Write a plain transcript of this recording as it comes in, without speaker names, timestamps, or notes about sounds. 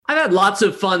had lots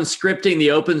of fun scripting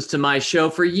the opens to my show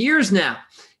for years now.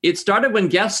 It started when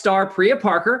guest star Priya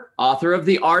Parker, author of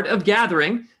The Art of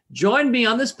Gathering, joined me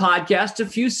on this podcast a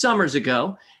few summers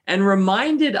ago and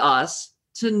reminded us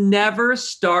to never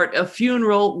start a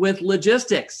funeral with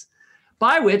logistics,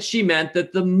 by which she meant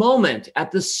that the moment at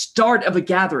the start of a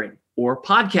gathering or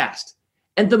podcast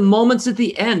and the moments at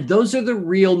the end, those are the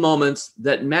real moments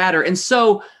that matter. And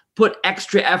so put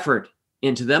extra effort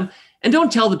into them. And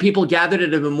don't tell the people gathered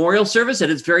at a memorial service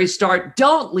at its very start,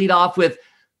 don't lead off with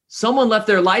someone left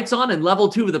their lights on in level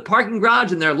 2 of the parking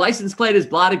garage and their license plate is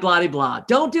blah, blah, blah.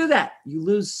 Don't do that. You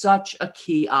lose such a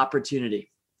key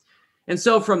opportunity. And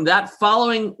so from that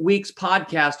following week's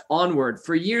podcast onward,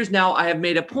 for years now, I have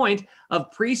made a point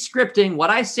of pre-scripting what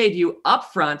I say to you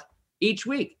up front each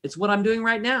week. It's what I'm doing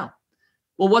right now.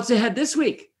 Well, what's ahead this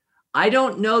week? I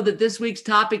don't know that this week's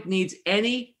topic needs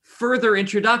any further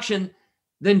introduction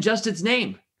than just its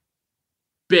name,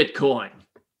 Bitcoin.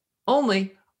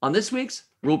 Only on this week's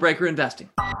Rule Breaker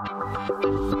Investing.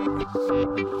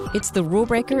 It's the Rule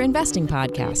Breaker Investing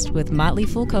Podcast with Motley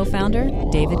Fool co-founder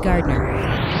David Gardner.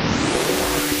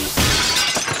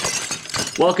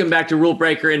 Welcome back to Rule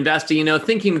Breaker Investing. You know,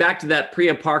 thinking back to that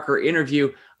Priya Parker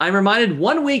interview, I'm reminded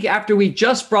 1 week after we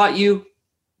just brought you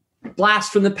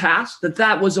Blast from the Past,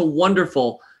 that was a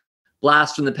wonderful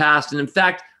blast from the past. And in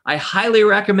fact, I highly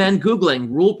recommend Googling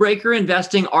Rule Breaker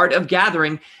Investing Art of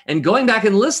Gathering and going back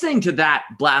and listening to that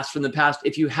blast from the past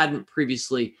if you hadn't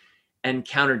previously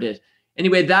encountered it.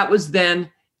 Anyway, that was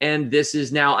then, and this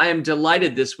is now. I am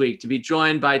delighted this week to be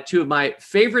joined by two of my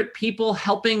favorite people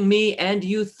helping me and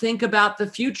you think about the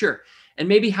future and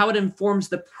maybe how it informs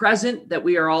the present that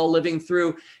we are all living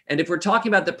through. And if we're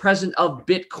talking about the present of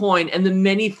Bitcoin and the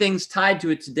many things tied to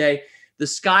it today, the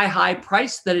sky-high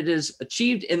price that it has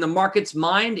achieved in the market's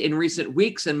mind in recent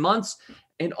weeks and months,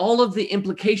 and all of the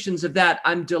implications of that,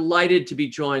 I'm delighted to be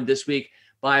joined this week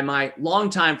by my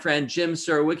longtime friend, Jim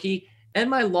Surowiecki, and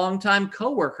my longtime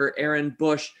coworker, Aaron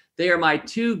Bush. They are my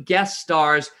two guest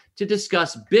stars to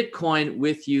discuss Bitcoin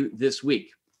with you this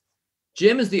week.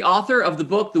 Jim is the author of the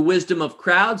book, The Wisdom of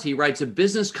Crowds. He writes a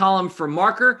business column for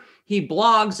Marker. He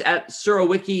blogs at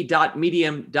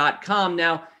surowiecki.medium.com.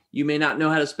 Now, you may not know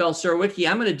how to spell Surowiecki.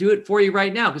 I'm going to do it for you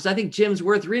right now because I think Jim's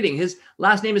worth reading. His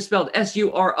last name is spelled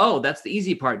S-U-R-O. That's the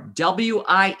easy part.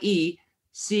 W-I-E-C-K-I.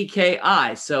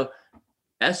 So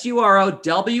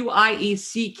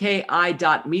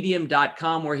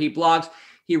SUROWIECKI.medium.com, where he blogs.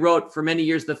 He wrote for many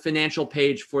years the financial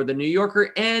page for The New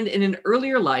Yorker. And in an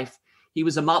earlier life, he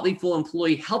was a Motley Fool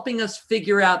employee helping us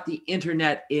figure out the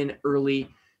internet in early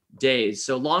days.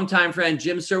 So longtime friend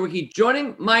Jim Surowiecki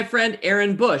joining my friend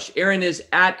Aaron Bush. Aaron is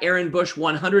at Aaron Bush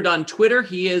 100 on Twitter.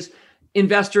 He is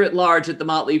investor at large at the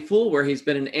Motley Fool, where he's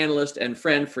been an analyst and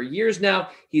friend for years now.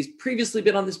 He's previously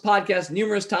been on this podcast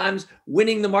numerous times,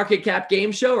 winning the market cap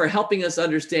game show or helping us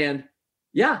understand,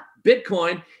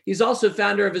 Bitcoin. He's also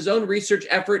founder of his own research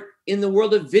effort in the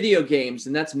world of video games,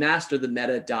 and that's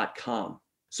masterthemeta.com.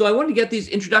 So I wanted to get these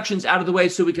introductions out of the way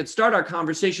so we could start our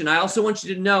conversation. I also want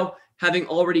you to know, having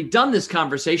already done this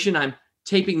conversation, I'm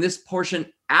taping this portion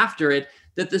after it,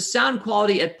 that the sound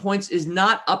quality at points is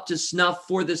not up to snuff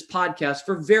for this podcast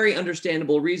for very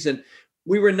understandable reason.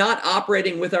 We were not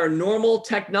operating with our normal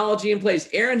technology in place.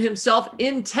 Aaron himself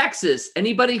in Texas.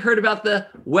 Anybody heard about the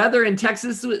weather in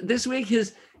Texas this week?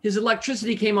 His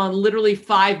electricity came on literally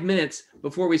 5 minutes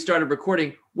before we started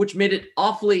recording, which made it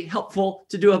awfully helpful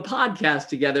to do a podcast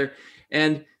together.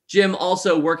 And Jim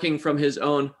also working from his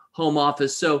own home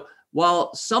office. So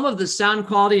while some of the sound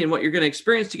quality and what you're going to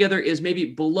experience together is maybe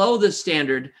below the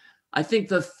standard, I think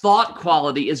the thought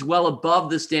quality is well above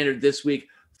the standard this week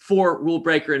for Rule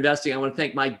Breaker Investing. I want to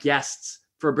thank my guests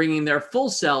for bringing their full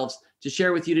selves to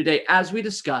share with you today as we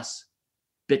discuss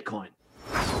Bitcoin.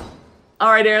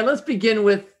 All right, Aaron, let's begin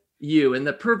with you and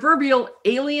the proverbial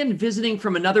alien visiting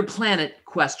from another planet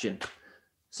question.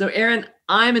 So, Aaron,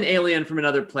 I'm an alien from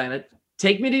another planet.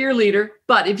 Take me to your leader,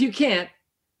 but if you can't,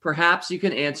 perhaps you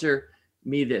can answer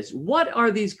me this. What are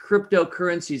these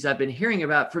cryptocurrencies I've been hearing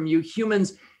about from you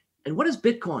humans, and what is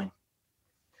Bitcoin?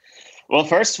 Well,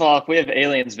 first of all, if we have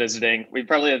aliens visiting, we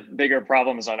probably have bigger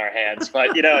problems on our hands.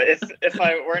 But, if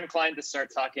I were inclined to start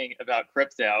talking about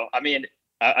crypto,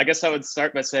 I guess I would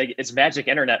start by saying it's magic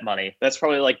internet money. That's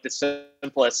probably like the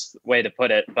simplest way to put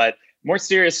it. But more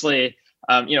seriously,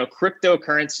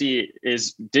 cryptocurrency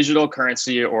is digital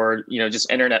currency or,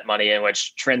 just internet money in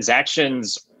which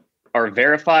transactions are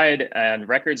verified and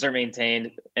records are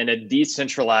maintained in a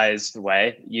decentralized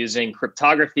way using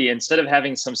cryptography instead of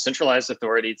having some centralized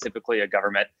authority, typically a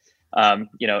government,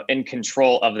 in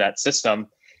control of that system.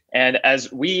 And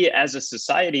as we as a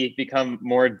society become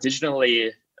more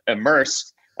digitally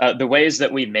immersed, the ways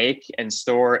that we make and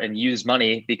store and use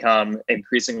money become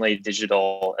increasingly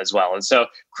digital as well. And so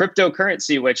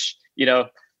cryptocurrency, which,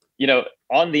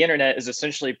 on the internet is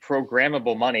essentially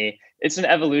programmable money. It's an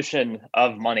evolution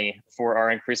of money for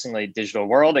our increasingly digital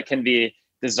world. It can be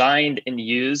designed and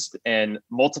used in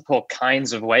multiple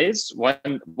kinds of ways.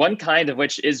 One kind of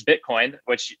which is Bitcoin,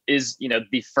 which is,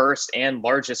 the first and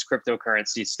largest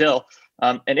cryptocurrency still.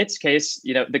 In its case,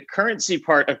 the currency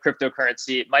part of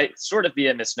cryptocurrency might sort of be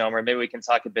a misnomer. Maybe we can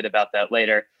talk a bit about that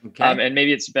later. Okay. And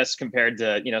maybe it's best compared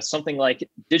to, something like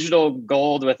digital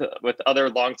gold with other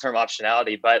long-term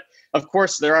optionality. But of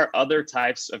course, there are other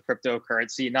types of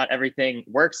cryptocurrency. Not everything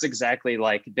works exactly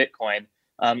like Bitcoin.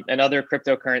 And other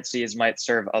cryptocurrencies might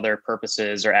serve other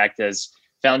purposes or act as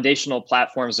foundational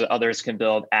platforms that others can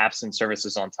build apps and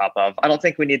services on top of. I don't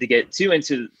think we need to get too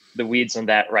into the weeds on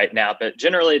that right now, but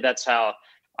generally that's how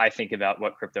I think about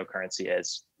what cryptocurrency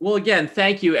is. Well, again,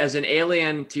 thank you as an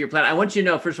alien to your planet. I want you to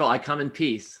know, first of all, I come in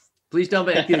peace. Please don't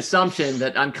make the assumption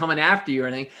that I'm coming after you or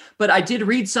anything. But I did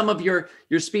read some of your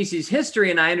species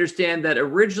history, and I understand that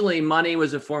originally money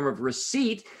was a form of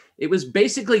receipt. It was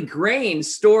basically grain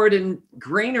stored in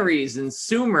granaries in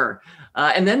Sumer.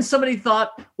 And then somebody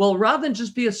thought, well, rather than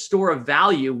just be a store of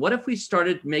value, what if we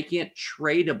started making it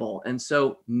tradable? And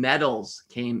so metals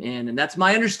came in. And that's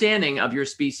my understanding of your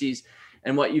species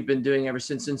and what you've been doing ever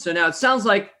since. And so now it sounds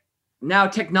like now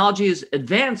technology has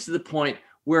advanced to the point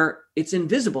where it's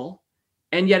invisible,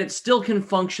 and yet it still can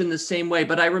function the same way.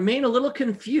 But I remain a little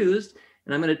confused,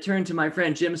 and I'm going to turn to my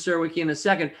friend Jim Surowiecki in a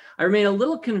second. I remain a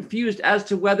little confused as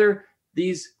to whether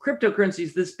these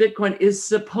cryptocurrencies, this Bitcoin, is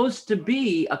supposed to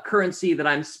be a currency that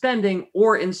I'm spending,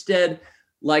 or instead,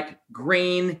 like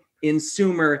grain in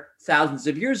Sumer thousands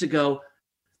of years ago,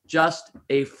 just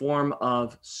a form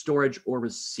of storage or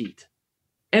receipt.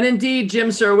 And indeed, Jim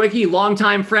Surowiecki,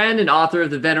 longtime friend and author of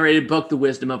the venerated book, The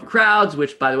Wisdom of Crowds,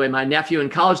 which, by the way, my nephew in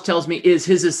college tells me is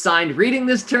his assigned reading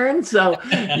this turn. So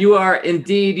you are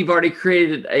indeed, you've already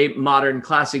created a modern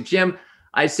classic. Jim,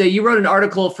 I say you wrote an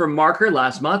article for Marker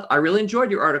last month. I really enjoyed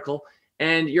your article.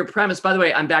 And your premise, by the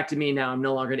way, I'm back to me now. I'm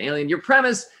no longer an alien. Your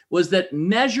premise was that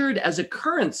measured as a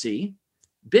currency,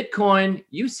 Bitcoin,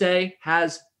 you say,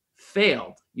 has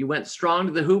failed. You went strong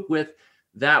to the hoop with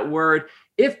that word.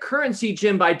 If currency,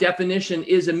 Jim, by definition,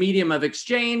 is a medium of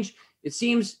exchange, it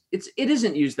seems it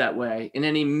isn't used that way in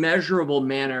any measurable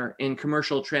manner in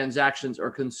commercial transactions or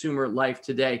consumer life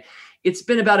today. It's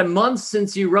been about a month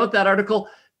since you wrote that article.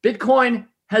 Bitcoin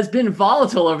has been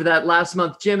volatile over that last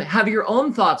month. Jim, have your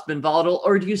own thoughts been volatile,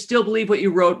 or do you still believe what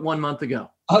you wrote 1 month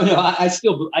ago? Oh no, I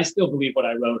still believe what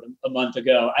I wrote a month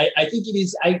ago. I think it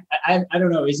is. I don't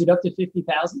know. Is it up to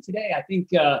 50,000 today? I think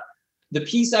the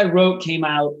piece I wrote came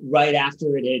out right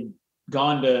after it had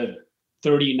gone to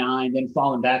 39, then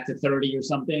fallen back to 30 or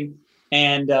something.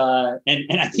 And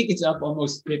I think it's up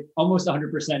almost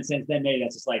 100% since then. Maybe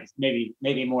that's just like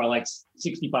maybe more like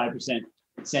 65%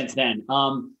 since then.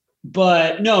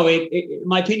 But no,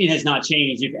 my opinion has not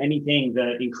changed. If anything,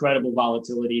 the incredible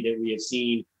volatility that we have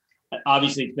seen,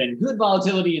 obviously it's been good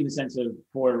volatility in the sense of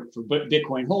for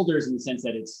Bitcoin holders, in the sense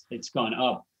that it's gone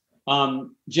up.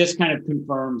 Just kind of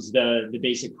confirms the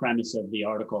basic premise of the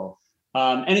article.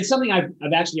 And it's something I've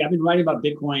been writing about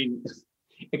Bitcoin.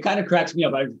 It kind of cracks me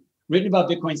up. I've written about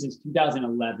Bitcoin since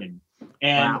 2011.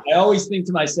 And wow. I always think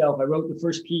to myself, I wrote the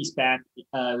first piece back, it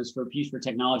was for a piece for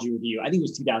Technology Review. I think it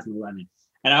was 2011.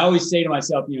 And I always say to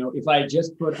myself, if I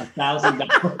just put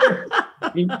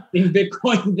 $1,000 in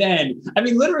Bitcoin then, I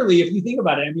mean, literally, if you think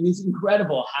about it, I mean, it's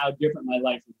incredible how different my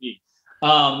life would be.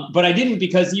 But I didn't,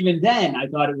 because even then I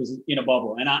thought it was in a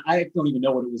bubble, and I don't even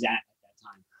know what it was at that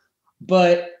time.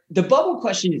 But the bubble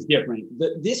question is different.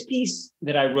 This piece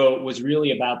that I wrote was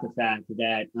really about the fact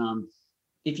that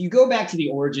if you go back to the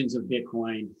origins of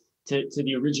Bitcoin, to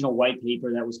the original white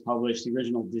paper that was published, the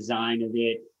original design of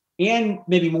it, and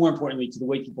maybe more importantly, to the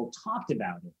way people talked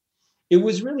about it, it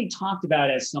was really talked about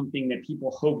as something that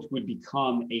people hoped would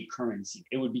become a currency.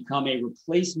 It would become a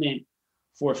replacement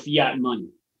for fiat money.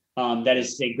 That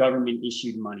is, say, government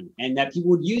issued money, and that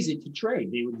people would use it to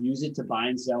trade. They would use it to buy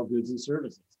and sell goods and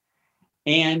services.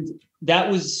 And that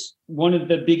was one of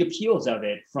the big appeals of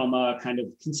it from a kind of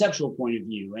conceptual point of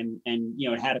view. And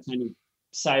it had a kind of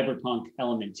cyberpunk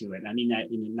element to it. I mean that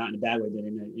not in a bad way, but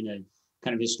in a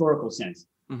kind of historical sense.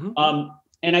 Mm-hmm.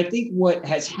 And I think what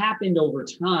has happened over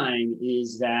time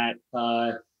is that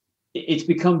it's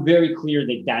become very clear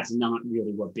that that's not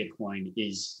really what Bitcoin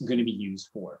is going to be used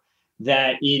for.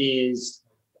 That it is,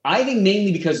 I think,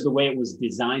 mainly because of the way it was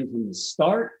designed from the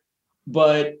start,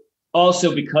 but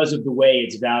also because of the way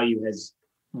its value has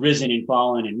risen and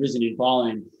fallen and risen and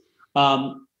fallen.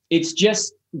 It's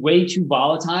just way too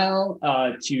volatile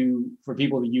for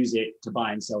people to use it to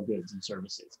buy and sell goods and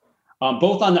services,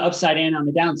 both on the upside and on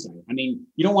the downside. I mean,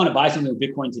 you don't want to buy something with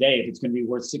Bitcoin today if it's going to be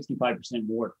worth 65%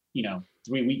 more,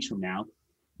 3 weeks from now.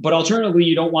 But alternatively,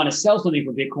 you don't want to sell something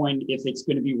for Bitcoin if it's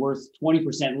going to be worth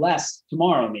 20% less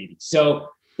tomorrow, maybe. So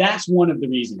that's one of the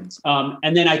reasons.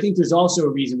 And then I think there's also a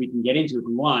reason we can get into if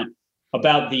we want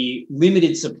about the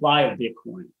limited supply of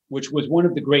Bitcoin, which was one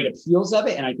of the great appeals of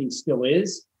it, and I think still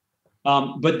is.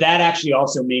 But that actually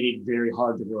also made it very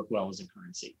hard to work well as a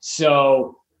currency.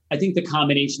 So I think the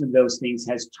combination of those things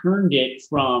has turned it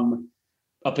from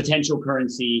a potential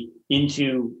currency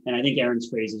into, and I think Aaron's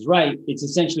phrase is right, it's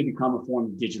essentially become a form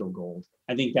of digital gold.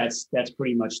 I think that's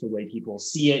pretty much the way people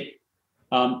see it.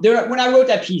 When I wrote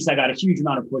that piece, I got a huge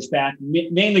amount of pushback,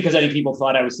 mainly because I think people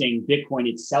thought I was saying Bitcoin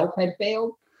itself had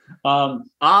failed.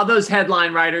 Those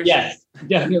headline writers. Yes,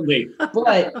 definitely.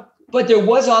 But there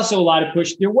was also a lot of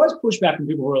pushback from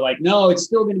people who were like, no, it's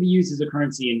still going to be used as a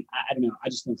currency. And I don't know. I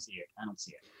just don't see it. I don't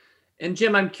see it. And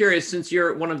Jim, I'm curious, since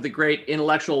you're one of the great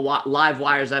intellectual live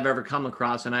wires I've ever come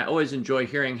across, and I always enjoy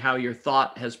hearing how your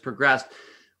thought has progressed,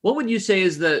 what would you say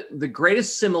is the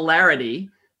greatest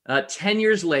similarity 10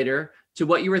 years later to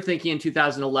what you were thinking in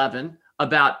 2011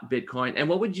 about Bitcoin? And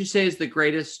what would you say is the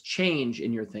greatest change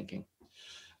in your thinking?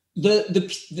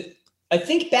 I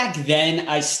think back then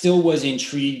I still was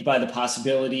intrigued by the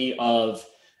possibility of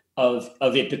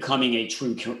it becoming a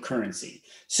true currency.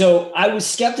 So I was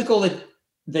skeptical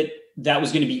that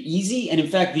was going to be easy. And in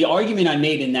fact, the argument I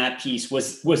made in that piece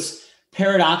was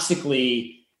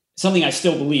paradoxically something I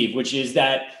still believe, which is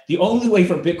that the only way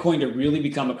for Bitcoin to really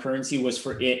become a currency was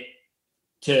for it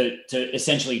to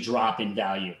essentially drop in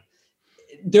value.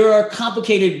 There are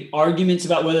complicated arguments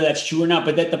about whether that's true or not,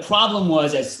 but that the problem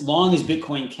was, as long as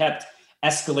Bitcoin kept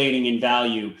escalating in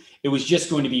value, it was just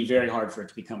going to be very hard for it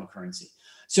to become a currency.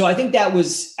 So I think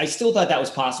I still thought that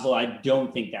was possible. I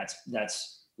don't think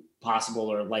that's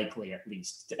possible or likely, at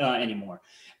least anymore.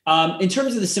 In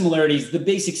terms of the similarities, the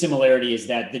basic similarity is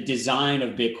that the design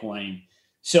of Bitcoin,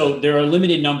 so there are a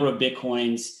limited number of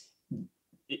Bitcoins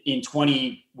in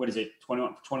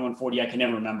 2140, I can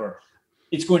never remember.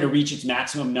 It's going to reach its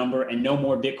maximum number and no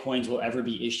more Bitcoins will ever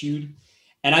be issued.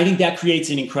 And I think that creates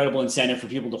an incredible incentive for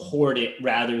people to hoard it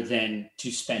rather than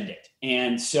to spend it.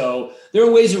 And so there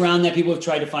are ways around that. People have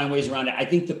tried to find ways around it. I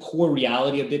think the core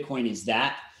reality of Bitcoin is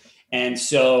that. And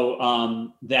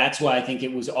so that's why I think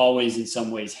it was always in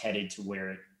some ways headed to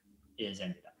where it is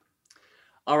ended up.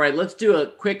 All right, let's do a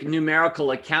quick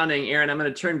numerical accounting. Aaron, I'm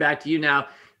going to turn back to you now.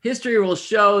 History will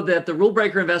show that the Rule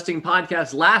Breaker Investing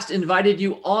Podcast last invited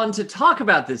you on to talk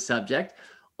about this subject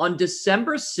on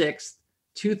December 6th,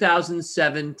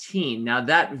 2017. Now,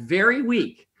 that very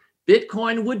week,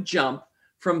 Bitcoin would jump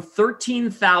from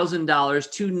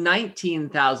 $13,000 to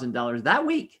 $19,000 that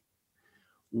week.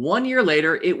 1 year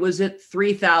later, it was at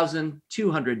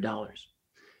 $3,200.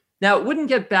 Now, it wouldn't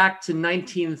get back to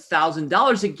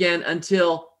 $19,000 again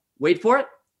until, wait for it,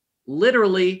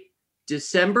 literally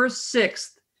December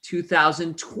 6th,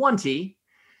 2020.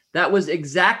 That was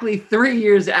exactly 3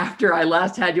 years after I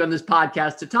last had you on this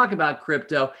podcast to talk about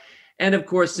crypto. And of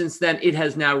course, since then, it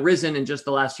has now risen in just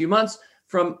the last few months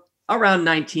from around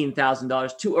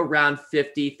 $19,000 to around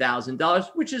 $50,000,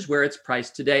 which is where it's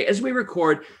priced today as we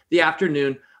record the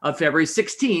afternoon of February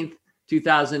 16th,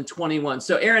 2021.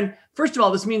 So Aaron, first of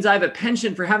all, this means I have a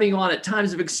penchant for having you on at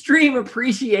times of extreme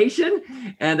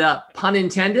appreciation and pun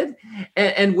intended,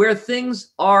 and where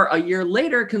things are a year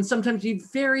later can sometimes be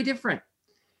very different.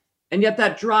 And yet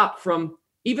that drop from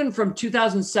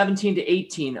 2017 to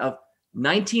 18 of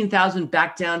 19,000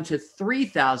 back down to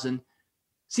 3,000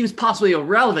 seems possibly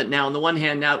irrelevant now on the one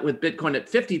hand, now with Bitcoin at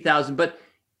 50,000, but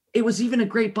it was even a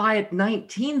great buy at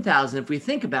 19,000. If we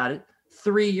think about it,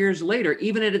 3 years later,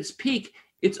 even at its peak,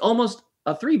 it's almost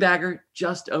a three-bagger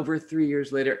just over 3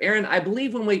 years later. Aaron, I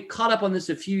believe when we caught up on this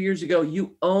a few years ago,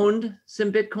 you owned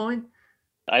some Bitcoin?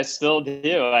 I still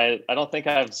do. I don't think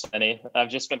I have any. I've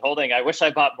just been holding. I wish I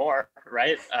bought more,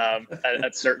 right?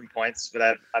 At certain points,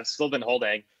 but I've still been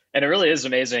holding. And it really is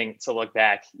amazing to look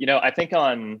back. I think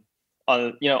on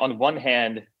one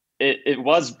hand, it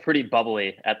was pretty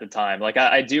bubbly at the time. Like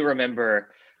I do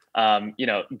remember,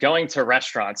 going to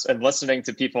restaurants and listening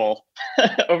to people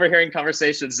overhearing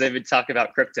conversations, they would talk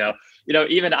about crypto.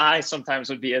 Even I sometimes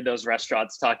would be in those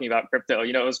restaurants talking about crypto.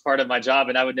 It was part of my job,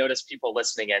 and I would notice people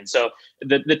listening in. So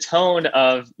the tone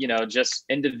of, just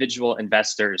individual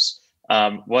investors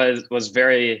was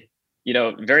very,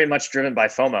 very much driven by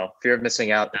FOMO, fear of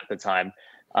missing out at the time.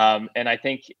 And I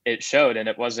think it showed, and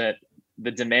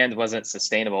the demand wasn't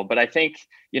sustainable. But I think,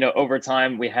 over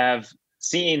time we have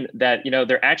seen that,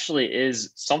 there actually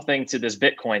is something to this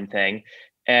Bitcoin thing.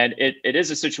 And it is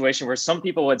a situation where some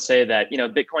people would say that,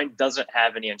 Bitcoin doesn't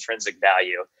have any intrinsic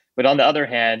value. But on the other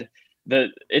hand,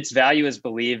 its value is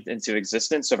believed into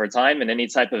existence over time, and any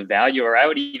type of value, or I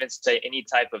would even say any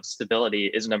type of stability,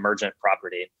 is an emergent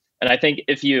property. And I think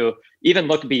if you even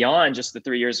look beyond just the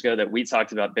 3 years ago that we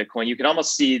talked about Bitcoin, you can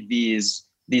almost see these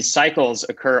cycles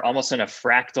occur almost in a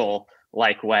fractal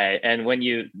like way. And when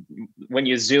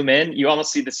you zoom in, you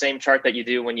almost see the same chart that you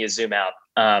do when you zoom out.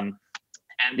 And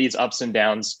these ups and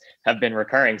downs have been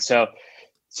recurring. So,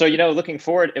 looking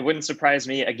forward, it wouldn't surprise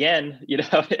me again,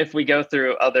 if we go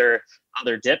through other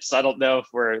dips. I don't know if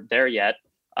we're there yet.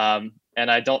 And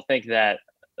I don't think that,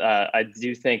 I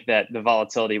do think that the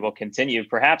volatility will continue,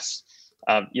 perhaps,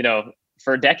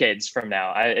 for decades from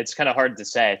now. It's kind of hard to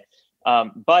say.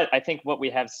 But I think what we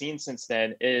have seen since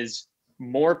then is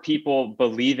more people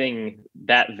believing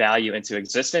that value into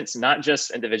existence, not just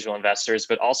individual investors,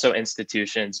 but also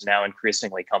institutions, now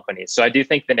increasingly companies. So I do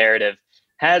think the narrative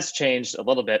has changed a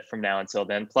little bit from now until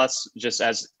then. Plus, just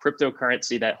as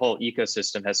cryptocurrency, that whole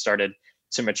ecosystem has started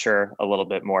to mature a little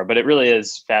bit more. But it really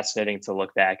is fascinating to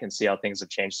look back and see how things have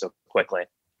changed so quickly.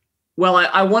 Well,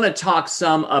 I want to talk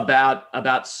some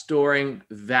about storing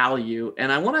value,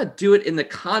 and I want to do it in the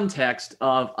context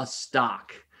of a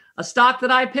stock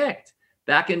that I picked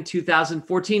back in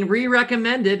 2014,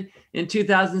 re-recommended in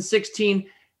 2016,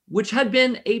 which had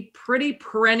been a pretty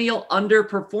perennial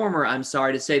underperformer, I'm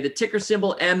sorry to say. The ticker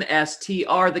symbol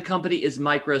MSTR, the company is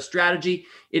MicroStrategy.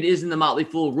 It is in the Motley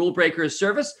Fool Rule Breakers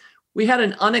service. We had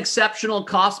an unexceptional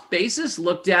cost basis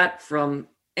looked at from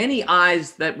any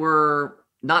eyes that were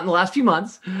not in the last few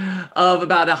months, of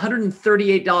about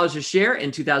 $138 a share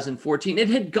in 2014. It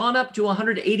had gone up to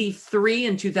 $183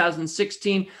 in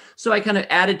 2016. So I kind of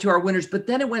added to our winners, but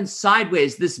then it went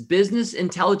sideways. This business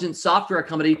intelligence software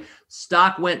company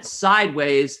stock went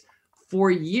sideways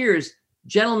for years.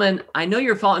 Gentlemen, I know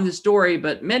you're following this story,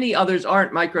 but many others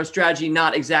aren't. MicroStrategy,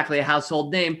 not exactly a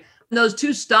household name. And those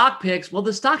two stock picks, well,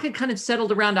 the stock had kind of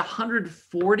settled around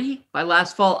 140 by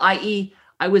last fall, i.e.,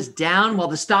 I was down while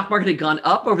the stock market had gone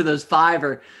up over those 5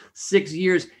 or 6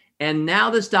 years. And now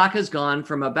the stock has gone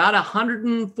from about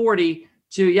 140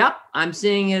 to, I'm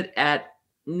seeing it at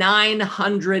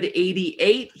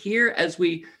 988 here as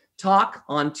we talk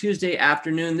on Tuesday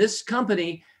afternoon. This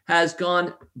company has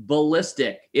gone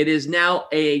ballistic. It is now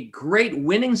a great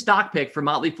winning stock pick for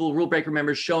Motley Fool Rule Breaker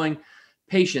members, showing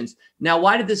patience. Now,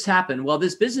 why did this happen? Well,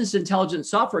 this business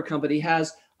intelligence software company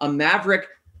has a maverick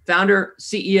founder,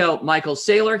 CEO, Michael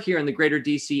Saylor, here in the greater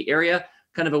DC area,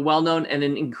 kind of a well-known and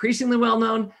an increasingly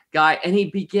well-known guy. And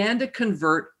he began to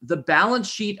convert the balance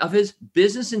sheet of his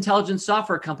business intelligence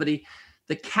software company,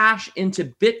 the cash,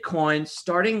 into Bitcoin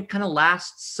starting kind of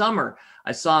last summer.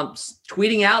 I saw him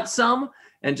tweeting out some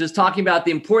and just talking about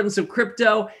the importance of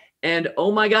crypto. And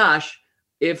oh my gosh,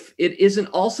 if it isn't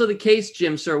also the case,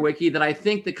 Jim Surowiecki, that I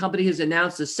think the company has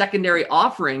announced a secondary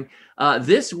offering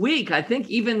this week, I think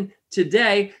even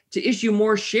today, to issue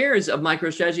more shares of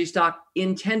MicroStrategy stock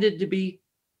intended to be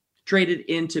traded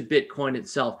into Bitcoin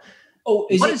itself.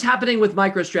 What is happening with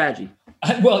MicroStrategy?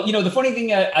 Well, the funny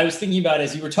thing I was thinking about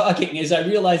as you were talking is I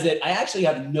realized that I actually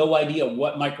have no idea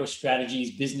what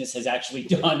MicroStrategy's business has actually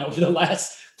done over the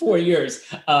last 4 years.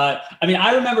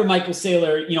 I remember Michael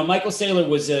Saylor. Michael Saylor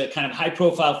was a kind of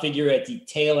high-profile figure at the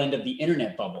tail end of the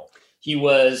internet bubble. He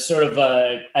was sort of,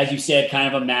 as you said,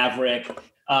 kind of a maverick.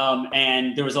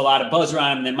 And there was a lot of buzz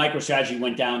around him. And then MicroStrategy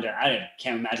went down to, I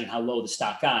can't imagine how low the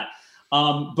stock got.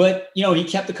 But he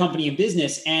kept the company in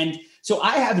business. And so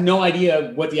I have no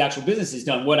idea what the actual business has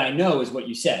done. What I know is what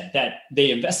you said, that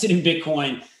they invested in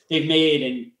Bitcoin. They've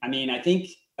made, I think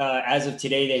as of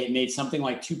today, they had made something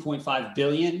like $2.5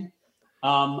 billion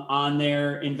on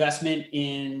their investment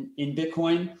in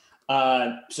Bitcoin.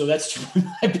 So that's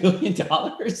 $2.5 billion.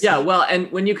 Yeah, well,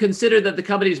 and when you consider that the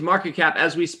company's market cap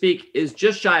as we speak is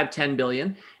just shy of 10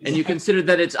 billion, and you consider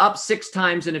that it's up 6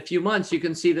 times in a few months, you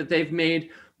can see that they've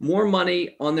made more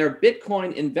money on their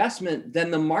Bitcoin investment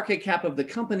than the market cap of the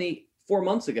company 4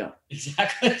 months ago.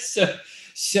 Exactly. So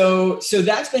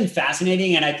that's been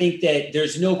fascinating. And I think that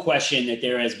there's no question that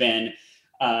there has been,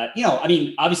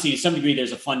 obviously to some degree,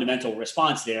 there's a fundamental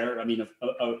response there.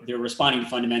 They're responding to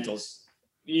fundamentals.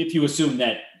 If you assume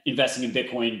that investing in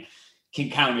Bitcoin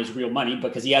can count as real money,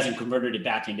 because he hasn't converted it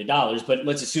back into dollars, but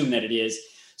let's assume that it is.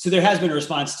 So there has been a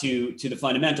response to the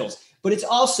fundamentals, but it's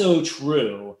also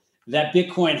true that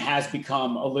Bitcoin has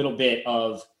become a little bit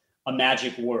of a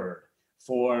magic word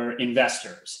for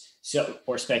investors,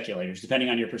 or speculators, depending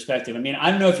on your perspective.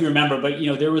 I don't know if you remember, but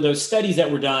there were those studies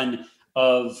that were done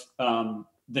of the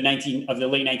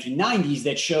late 1990s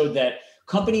that showed that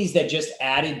companies that just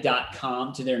added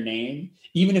 .com to their name,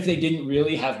 even if they didn't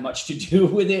really have much to do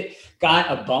with it,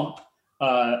 got a bump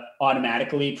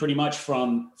automatically pretty much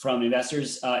from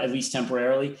investors, at least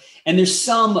temporarily. And there's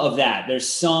some of that. There's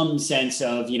some sense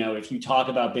of, if you talk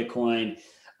about Bitcoin,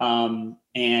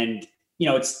 and,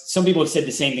 some people have said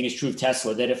the same thing is true of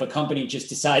Tesla, that if a company just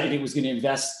decided it was going to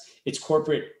invest its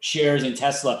corporate shares in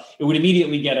Tesla, it would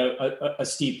immediately get a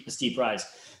steep rise.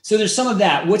 So there's some of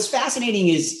that. What's fascinating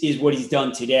is what he's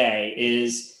done today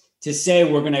is to say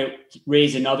we're going to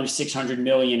raise another 600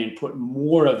 million and put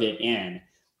more of it in.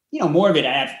 More of it,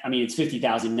 it's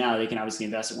 50,000 now. They can obviously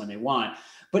invest it when they want.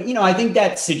 But, I think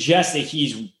that suggests that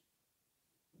he's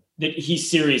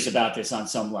serious about this on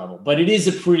some level. But it is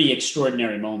a pretty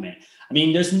extraordinary moment.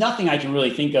 There's nothing I can really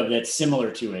think of that's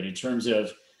similar to it in terms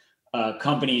of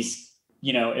companies,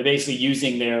 basically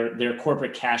using their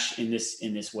corporate cash in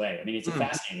this way. It's a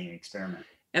fascinating experiment.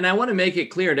 And I want to make it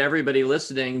clear to everybody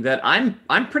listening that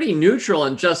I'm pretty neutral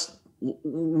and just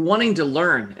wanting to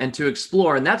learn and to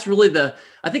explore. And that's really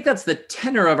I think that's the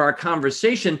tenor of our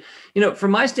conversation.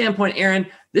 From my standpoint, Aaron,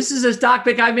 this is a stock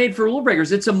pick I made for Rule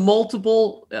Breakers. It's a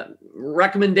multiple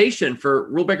recommendation for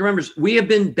Rule Breaker members. We have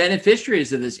been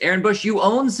beneficiaries of this. Aaron Bush, you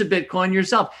own some Bitcoin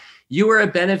yourself. You are a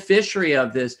beneficiary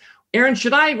of this. Aaron,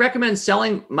 should I recommend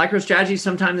selling MicroStrategy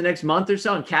sometime the next month or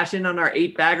so and cash in on our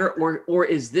 8-bagger, or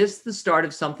is this the start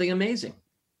of something amazing?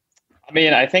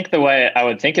 I think the way I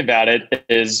would think about it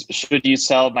is, should you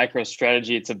sell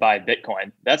MicroStrategy to buy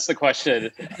Bitcoin? That's the question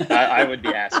I would be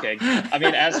asking.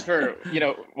 As for,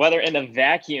 whether in a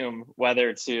vacuum,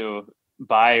 whether to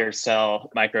buy or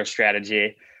sell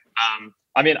MicroStrategy,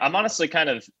 I'm honestly kind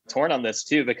of torn on this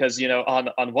too, because,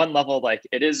 on one level,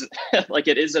 it is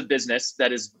it is a business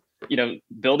that is,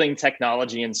 building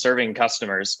technology and serving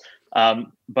customers.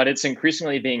 But it's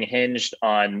increasingly being hinged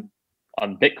on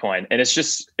Bitcoin. And it's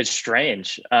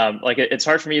strange. It's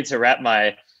hard for me to wrap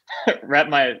my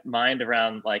mind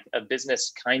around a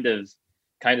business kind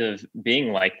of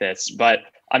being like this. But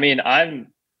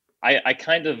I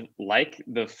kind of like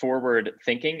the forward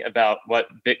thinking about what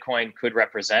Bitcoin could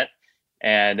represent,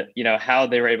 and how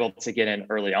they were able to get in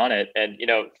early on it. And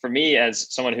for me,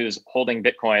 as someone who's holding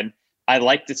Bitcoin, I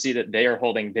like to see that they are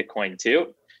holding Bitcoin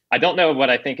too. I don't know what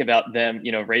I think about them,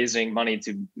 raising money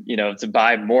to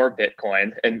buy more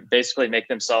Bitcoin and basically make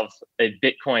themselves a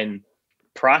Bitcoin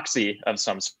proxy of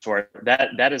some sort.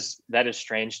 That is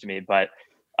strange to me. But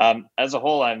as a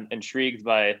whole, I'm intrigued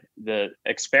by the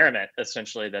experiment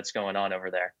essentially that's going on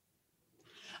over there.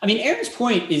 Aaron's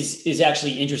point is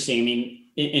actually interesting.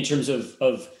 In terms of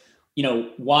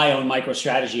why own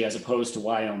MicroStrategy as opposed to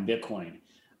why own Bitcoin.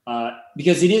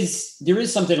 Because there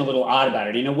is something a little odd about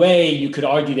it. In a way, you could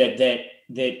argue that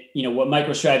what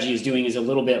MicroStrategy is doing is a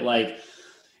little bit like,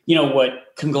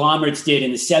 what conglomerates did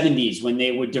in the 70s when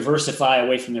they would diversify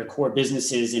away from their core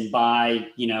businesses and buy,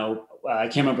 I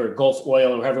can't remember, Gulf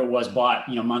Oil or whoever it was bought,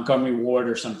 Montgomery Ward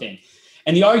or something.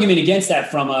 And the argument against that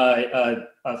from a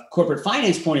corporate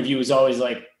finance point of view is always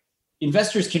like,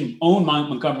 investors can own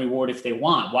Montgomery Ward if they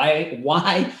want.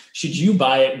 Why should you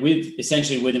buy it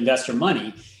with investor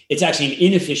money? It's actually an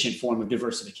inefficient form of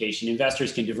diversification.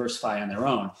 Investors can diversify on their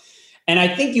own. And I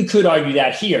think you could argue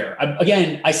that here.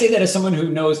 Again, I say that as someone who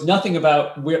knows nothing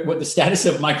about what the status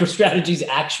of MicroStrategy's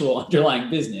actual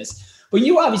underlying business. But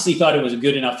you obviously thought it was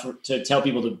good enough to tell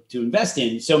people to invest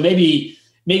in. So maybe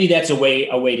that's a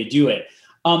way to do it.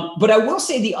 But I will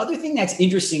say the other thing that's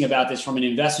interesting about this from an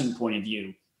investment point of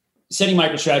view, setting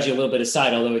MicroStrategy a little bit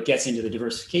aside, although it gets into the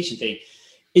diversification thing,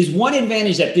 is one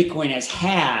advantage that Bitcoin has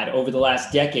had over the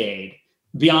last decade,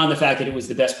 beyond the fact that it was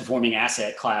the best performing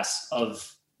asset class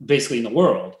of basically in the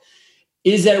world,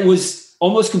 is that it was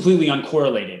almost completely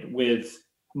uncorrelated with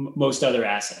most other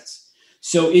assets.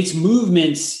 So its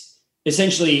movements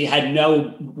essentially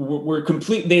were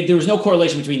complete. There was no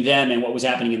correlation between them and what was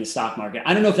happening in the stock market.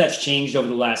 I don't know if that's changed over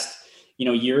the last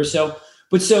year or so,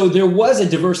 but so there was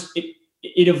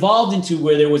it evolved into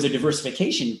where there was a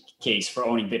diversification case for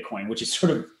owning Bitcoin, which is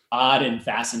sort of odd and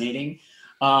fascinating.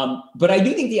 But I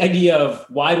do think the idea of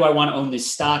why do I want to own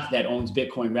this stock that owns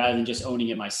Bitcoin rather than just owning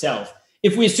it myself,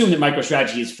 if we assume that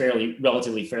MicroStrategy is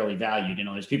relatively fairly valued,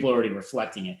 there's people already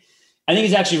reflecting it, I think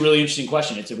it's actually a really interesting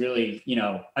question. It's a really,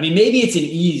 maybe it's an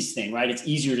ease thing, right? It's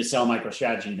easier to sell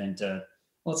MicroStrategy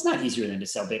it's not easier than to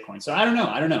sell Bitcoin. So I don't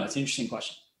know. It's an interesting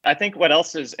question. I think what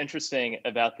else is interesting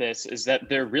about this is that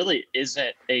there really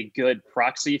isn't a good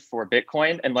proxy for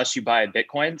Bitcoin unless you buy a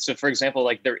Bitcoin. So for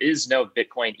example, there is no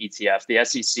Bitcoin ETF. The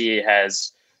SEC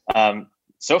has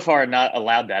so far not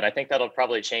allowed that. I think that'll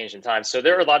probably change in time. So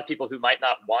there are a lot of people who might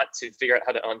not want to figure out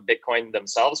how to own Bitcoin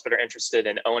themselves, but are interested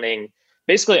in owning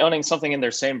basically owning something in their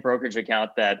same brokerage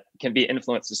account that can be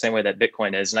influenced the same way that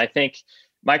Bitcoin is. And I think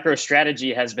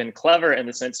MicroStrategy has been clever in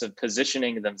the sense of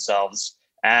positioning themselves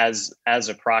as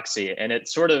a proxy. And it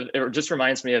just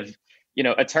reminds me of,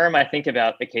 a term I think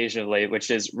about occasionally,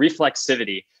 which is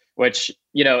reflexivity, which,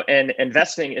 in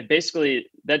investing,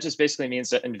 that just basically means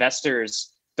that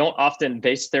investors don't often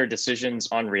base their decisions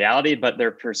on reality, but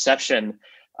their perception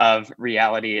of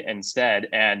reality instead.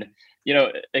 And,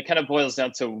 it kind of boils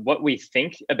down to what we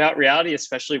think about reality,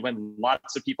 especially when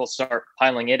lots of people start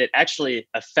piling in. It actually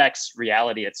affects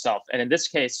reality itself. And in this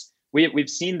case, we've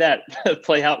seen that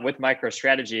play out with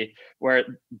MicroStrategy, where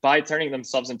by turning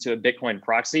themselves into a Bitcoin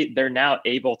proxy, they're now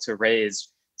able to raise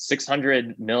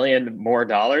 $600 million more.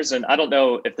 And I don't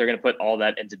know if they're going to put all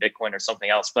that into Bitcoin or something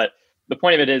else, but the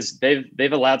point of it is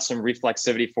they've allowed some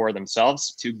reflexivity for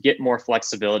themselves to get more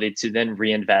flexibility to then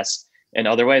reinvest in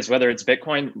other ways, whether it's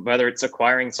Bitcoin, whether it's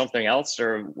acquiring something else,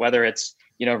 or whether it's,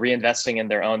 reinvesting in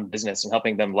their own business and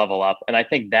helping them level up. And I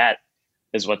think that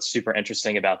is what's super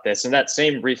interesting about this. And that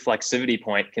same reflexivity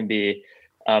point can be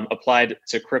applied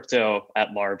to crypto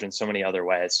at large in so many other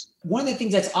ways. One of the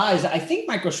things that's odd is I think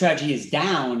MicroStrategy is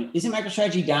down. Isn't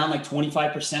MicroStrategy down like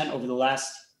 25% over the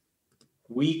last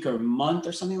week or month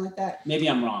or something like that? Maybe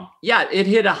I'm wrong. Yeah, it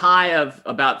hit a high of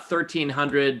about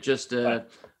 1,300 just a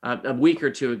week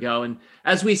or two ago. And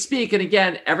as we speak, and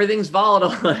again, everything's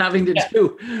volatile having to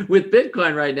do with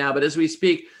Bitcoin right now. But as we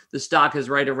speak, the stock is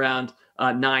right around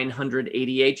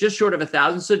 988, just short of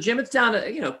 1,000. So Jim, it's down to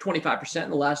 25% in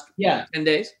the last 10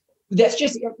 days. That's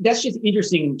just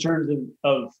interesting in terms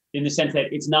of in the sense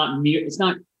that it's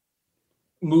not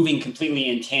moving completely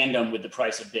in tandem with the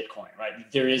price of Bitcoin,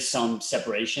 right? There is some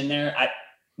separation there. I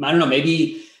don't know.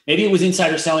 Maybe it was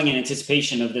insider selling in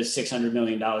anticipation of this $600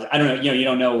 million. I don't know. You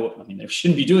don't know. I mean, they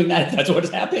shouldn't be doing that if that's what's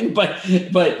happened. But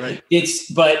right.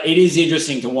 It is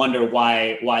interesting to wonder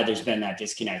why there's been that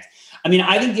disconnect. I mean,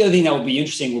 I think the other thing that will be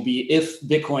interesting will be if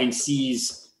Bitcoin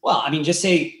sees, just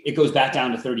say it goes back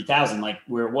down to 30,000, like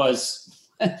where it was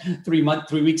 3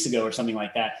 weeks ago or something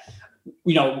like that.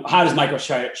 How does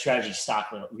MicroStrategy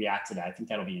stock react to that? I think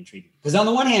that'll be intriguing. Because on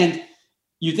the one hand,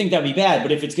 you think that'd be bad,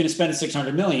 but if it's going to spend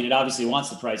 $600 million, it obviously wants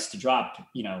the price to drop,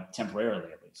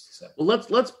 temporarily at least. So. Well,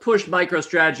 let's push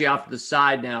MicroStrategy off to the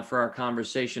side now for our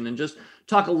conversation and just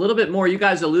talk a little bit more. You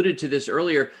guys alluded to this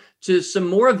earlier, to some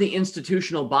more of the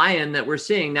institutional buy-in that we're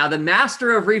seeing now. The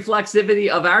master of reflexivity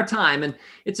of our time, and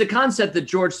it's a concept that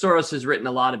George Soros has written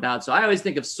a lot about. So I always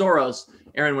think of Soros,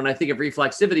 Aaron, when I think of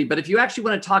reflexivity. But if you actually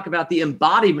want to talk about the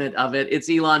embodiment of it,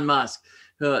 it's Elon Musk,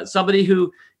 somebody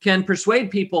who can persuade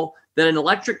people that an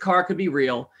electric car could be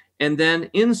real. And then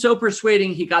in so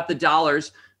persuading, he got the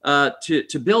dollars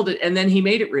to build it. And then he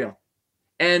made it real.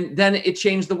 And then it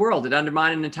changed the world. It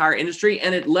undermined an entire industry.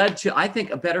 And it led to, I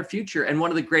think, a better future and one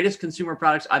of the greatest consumer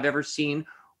products I've ever seen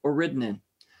or ridden in.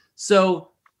 So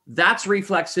that's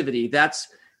reflexivity. That's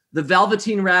the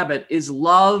Velveteen Rabbit is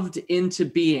loved into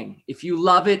being. If you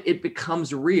love it, it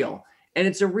becomes real. And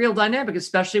it's a real dynamic,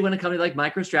 especially when a company like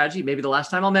MicroStrategy, maybe the last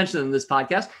time I'll mention it in this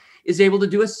podcast, is able to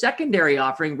do a secondary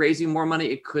offering, raising more money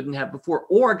it couldn't have before.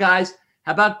 Or guys,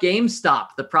 how about GameStop,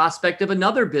 the prospect of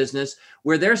another business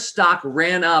where their stock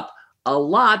ran up a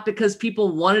lot because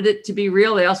people wanted it to be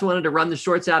real. They also wanted to run the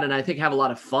shorts out and I think have a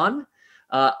lot of fun.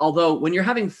 Although when you're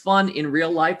having fun in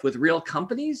real life with real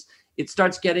companies, it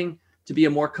starts getting to be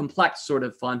a more complex sort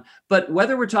of fun. But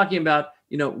whether we're talking about,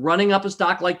 running up a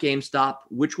stock like GameStop,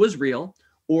 which was real,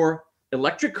 or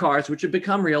electric cars, which have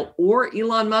become real, or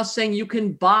Elon Musk saying you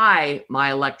can buy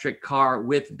my electric car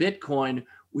with Bitcoin,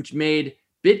 which made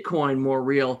Bitcoin more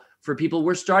real for people,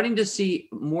 we're starting to see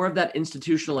more of that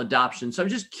institutional adoption. So I'm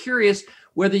just curious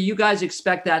whether you guys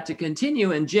expect that to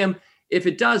continue. And Jim, if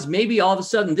it does, maybe all of a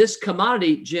sudden this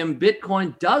commodity, Jim,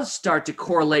 Bitcoin, does start to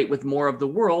correlate with more of the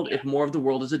world if more of the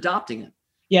world is adopting it.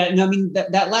 Yeah, no, I mean,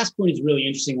 that last point is a really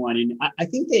interesting one. And I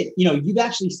think that, you've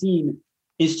actually seen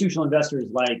institutional investors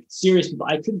like serious people.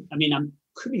 I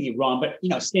could be wrong,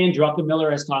 but, Stan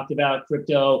Druckenmiller has talked about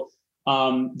crypto.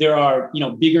 There are,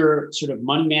 bigger sort of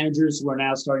money managers who are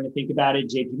now starting to think about it.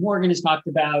 JP Morgan has talked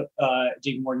about,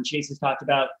 JP Morgan Chase has talked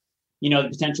about, the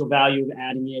potential value of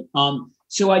adding it.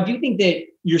 So I do think that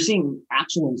you're seeing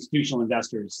actual institutional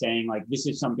investors saying like, this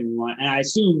is something we want. And I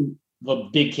assume the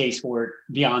big case for it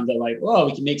beyond the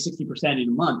we can make 60% in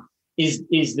a month is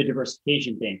the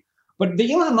diversification thing. But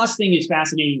the Elon Musk thing is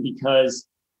fascinating because,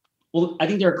 I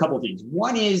think there are a couple of things.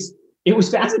 One is, it was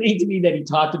fascinating to me that he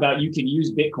talked about you can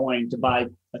use Bitcoin to buy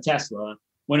a Tesla,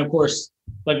 when of course,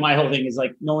 my whole thing is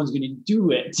no one's going to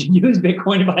do it to use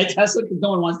Bitcoin to buy a Tesla because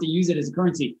no one wants to use it as a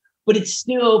currency. But it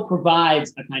still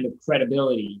provides a kind of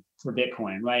credibility for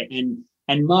Bitcoin, right?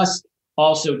 And Musk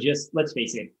also just, let's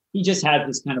face it, he just has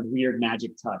this kind of weird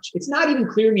magic touch. It's not even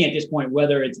clear to me at this point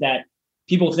whether it's that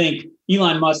people think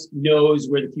Elon Musk knows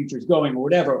where the future is going or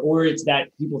whatever, or it's that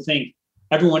people think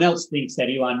everyone else thinks that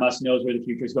Elon Musk knows where the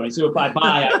future is going. So if I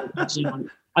buy,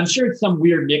 I'm sure it's some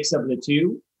weird mix of the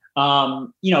two.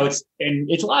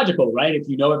 It's logical, right? If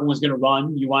you know everyone's going to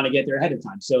run, you want to get there ahead of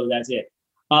time. So that's it.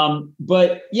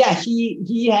 But yeah,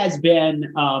 he has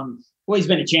been, he's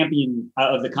been a champion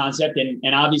of the concept.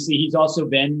 And obviously he's also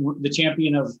been the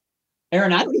champion of,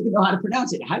 Aaron, I don't even know how to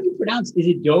pronounce it. How do you pronounce, is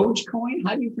it Dogecoin?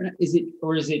 How do you pronounce, is it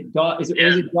Dogcoin?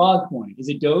 Is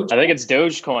it Doge? I think it's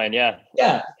Dogecoin. Yeah.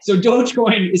 Yeah. So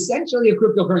Dogecoin, essentially a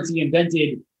cryptocurrency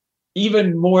invented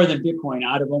even more than Bitcoin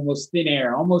out of almost thin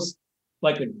air, almost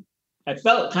like I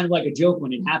felt kind of like a joke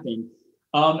when it happened.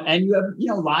 And you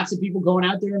have, lots of people going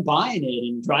out there and buying it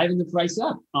and driving the price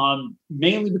up,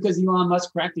 mainly because Elon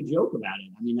Musk cracked a joke about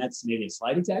it. I mean, that's maybe a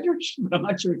slight exaggeration, but I'm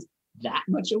not sure it's that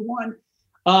much of one.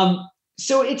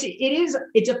 So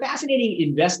it's a fascinating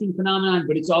investing phenomenon,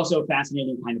 but it's also a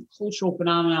fascinating kind of cultural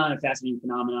phenomenon, a fascinating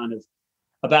phenomenon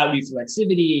about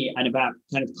reflexivity and about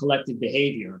kind of collective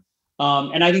behavior.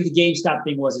 And I think the GameStop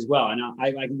thing was as well. And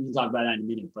I can talk about that in a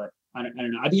minute, but I don't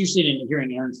know. I'd be interested in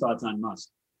hearing Aaron's thoughts on Musk.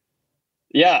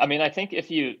 Yeah, I mean, I think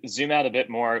if you zoom out a bit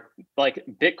more, like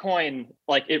Bitcoin,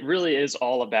 like it really is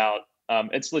all about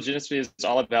its legitimacy is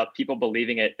all about people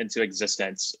believing it into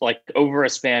existence, like over a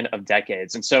span of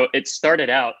decades. And so it started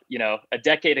out, a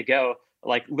decade ago,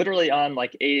 like literally on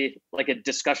like a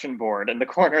discussion board in the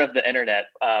corner of the internet,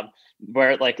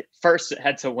 where like first it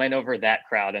had to win over that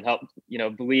crowd and help,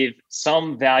 believe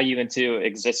some value into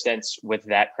existence with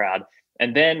that crowd.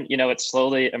 And then, it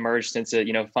slowly emerged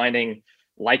into, finding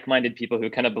like-minded people who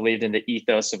kind of believed in the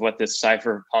ethos of what this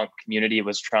cypherpunk community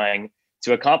was trying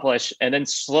to accomplish. And then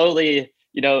slowly,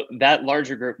 that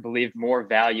larger group believed more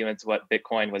value into what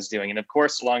Bitcoin was doing. And of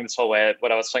course, along this whole way,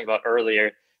 what I was talking about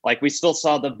earlier, like we still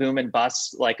saw the boom and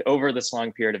bust, like over this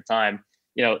long period of time,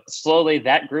 slowly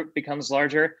that group becomes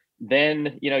larger.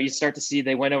 Then, you start to see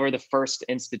they went over the first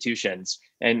institutions.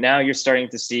 And now you're starting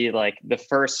to see like the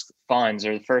first funds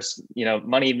or the first,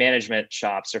 money management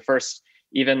shops or first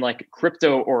even like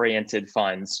crypto oriented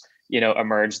funds,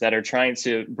 emerge that are trying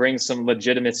to bring some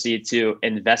legitimacy to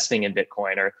investing in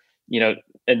Bitcoin or,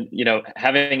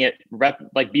 having it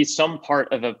be some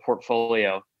part of a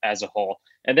portfolio as a whole.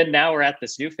 And then now we're at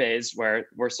this new phase where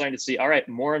we're starting to see, all right,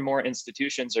 more and more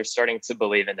institutions are starting to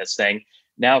believe in this thing.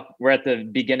 Now we're at the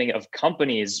beginning of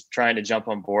companies trying to jump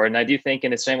on board. And I do think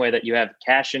in the same way that you have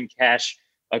cash and cash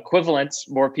equivalents,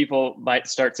 more people might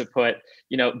start to put,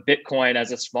 Bitcoin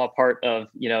as a small part of,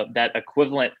 that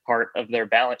equivalent part of their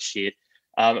balance sheet.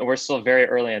 And we're still very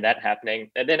early in that happening.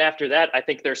 And then after that, I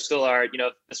think there still are,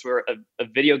 if this were a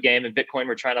video game and Bitcoin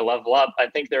were trying to level up, I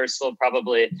think there are still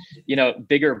probably,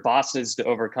 bigger bosses to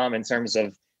overcome in terms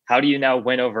of how do you now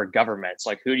win over governments?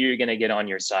 Like who are you going to get on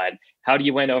your side? How do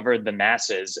you win over the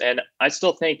masses? And I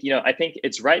still think, I think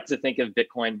it's right to think of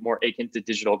Bitcoin more akin to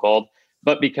digital gold,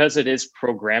 but because it is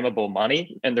programmable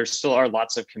money and there still are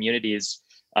lots of communities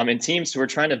and teams who are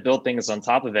trying to build things on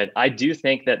top of it, I do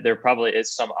think that there probably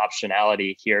is some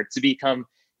optionality here to become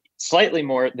slightly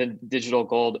more than digital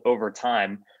gold over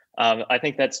time. I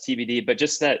think that's TBD, but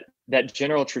just that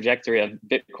general trajectory of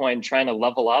Bitcoin trying to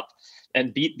level up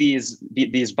and beat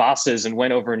these bosses and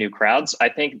win over new crowds, I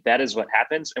think that is what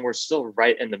happens. And we're still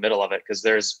right in the middle of it because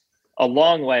there's a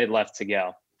long way left to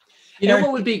go.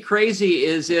 What would be crazy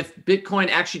is if Bitcoin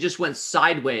actually just went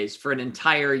sideways for an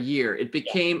entire year. It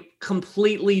became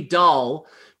completely dull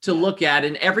to look at,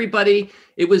 and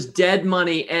it was dead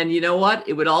money. And you know what?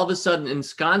 It would all of a sudden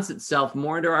ensconce itself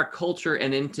more into our culture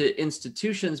and into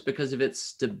institutions because of its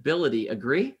stability.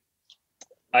 Agree?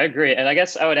 I agree. And I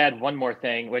guess I would add one more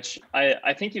thing, which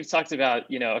I think you've talked about,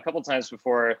 a couple of times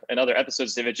before in other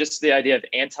episodes, David, just the idea of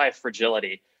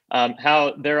anti-fragility,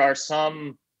 how there are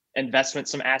some investments,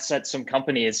 some assets, some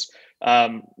companies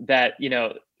that,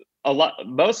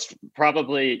 most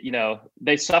probably,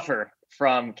 they suffer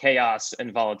from chaos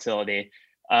and volatility.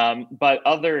 But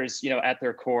others, at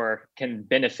their core can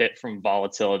benefit from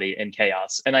volatility and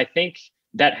chaos. And I think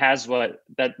that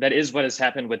is what has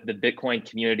happened with the Bitcoin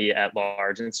community at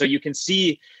large. And so you can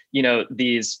see,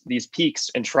 these peaks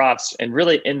and troughs, and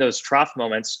really in those trough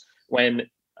moments when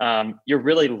you're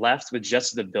really left with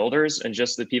just the builders and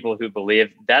just the people who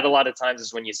believe. That a lot of times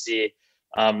is when you see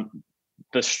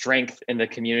the strength in the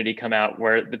community come out,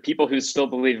 where the people who still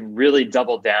believe really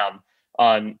double down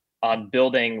on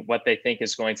building what they think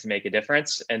is going to make a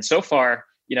difference. And so far,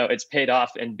 it's paid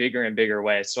off in bigger and bigger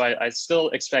ways. So I still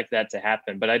expect that to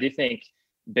happen. But I do think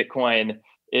Bitcoin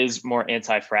is more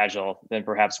anti-fragile than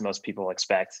perhaps most people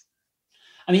expect.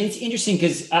 I mean, it's interesting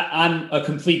because I'm a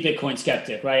complete Bitcoin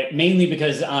skeptic, right? Mainly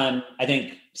because I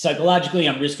think psychologically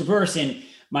I'm risk averse, and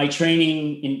my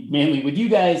training mainly with you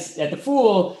guys at the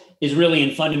Fool is really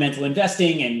in fundamental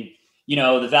investing, and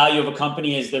the value of a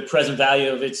company is the present value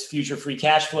of its future free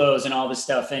cash flows and all this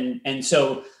stuff. And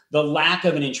so the lack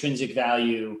of an intrinsic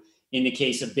value in the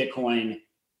case of Bitcoin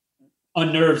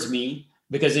unnerves me,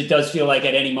 because it does feel like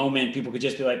at any moment people could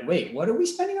just be like, wait, what are we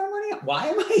spending our money on? Why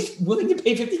am I willing to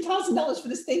pay $50,000 for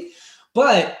this thing?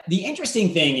 But the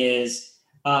interesting thing is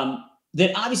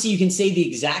that obviously you can say the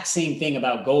exact same thing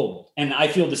about gold. And I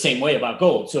feel the same way about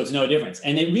gold. So it's no difference.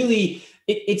 And it really,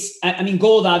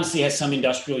 gold obviously has some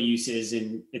industrial uses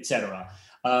and et cetera.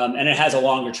 And it has a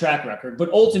longer track record.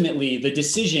 But ultimately, the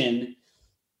decision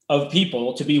of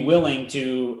people to be willing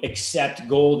to accept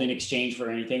gold in exchange for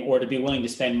anything, or to be willing to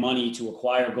spend money to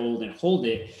acquire gold and hold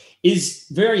it, is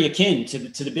very akin to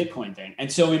the Bitcoin thing.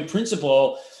 And so in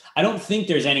principle, I don't think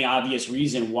there's any obvious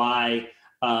reason why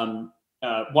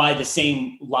the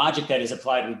same logic that is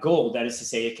applied with gold, that is to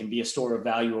say it can be a store of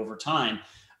value over time,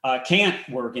 can't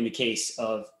work in the case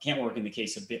of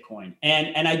Bitcoin.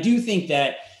 And I do think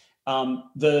that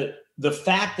the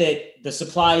fact that the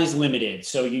supply is limited,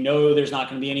 so there's not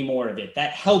going to be any more of it,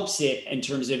 that helps it in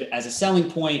terms of as a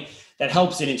selling point, that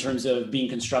helps it in terms of being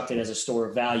constructed as a store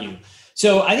of value.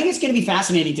 So I think it's going to be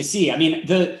fascinating to see. I mean,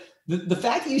 the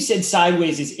fact that you said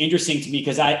sideways is interesting to me,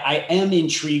 because I am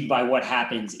intrigued by what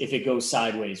happens if it goes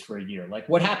sideways for a year. Like,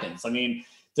 what happens? I mean,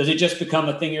 does it just become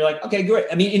a thing? You're like, okay, great.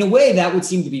 I mean, in a way that would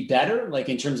seem to be better, like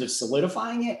in terms of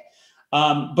solidifying it.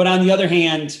 But on the other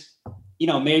hand,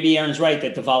 maybe Aaron's right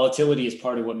that the volatility is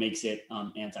part of what makes it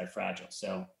anti-fragile.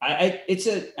 So I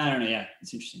don't know. Yeah,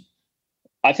 it's interesting.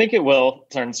 I think it will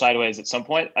turn sideways at some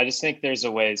point. I just think there's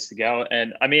a ways to go.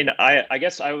 And I mean, I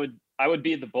guess I would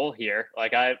be the bull here.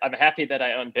 Like I'm happy that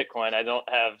I own Bitcoin.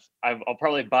 I'll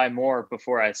probably buy more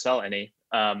before I sell any.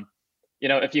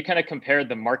 If you kind of compare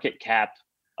the market cap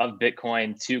of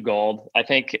Bitcoin to gold, I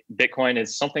think Bitcoin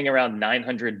is something around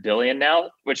 900 billion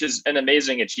now, which is an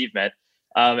amazing achievement.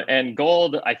 And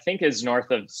gold, I think, is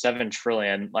north of 7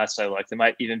 trillion. Last I looked, it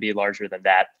might even be larger than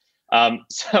that.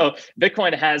 So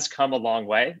Bitcoin has come a long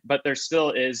way, but there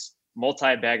still is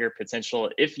multi-bagger potential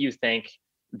if you think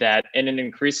that in an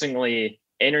increasingly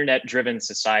internet-driven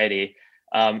society,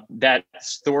 that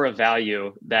store of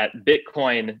value, that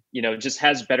Bitcoin, just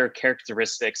has better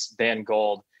characteristics than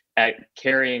gold at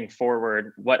carrying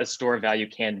forward what a store of value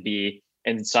can be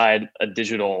inside a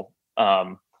digital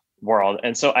world.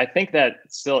 And so I think that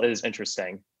still is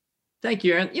interesting. Thank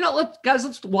you, Aaron.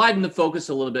 Let's widen the focus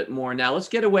a little bit more now. Let's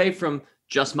get away from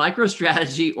just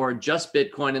MicroStrategy or just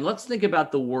Bitcoin, and let's think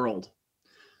about the world.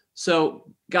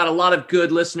 So got a lot of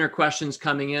good listener questions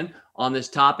coming in on this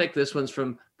topic. This one's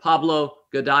from Pablo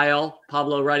Gadiel.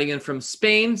 Pablo, writing in from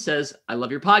Spain, says, I love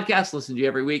your podcast. Listen to you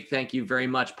every week. Thank you very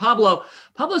much. Pablo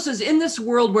says, in this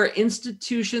world where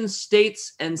institutions,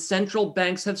 states, and central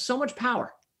banks have so much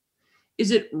power,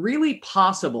 is it really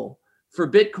possible for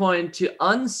Bitcoin to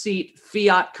unseat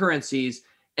fiat currencies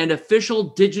and official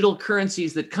digital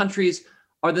currencies that countries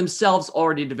are themselves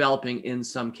already developing in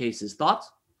some cases?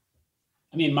 Thoughts?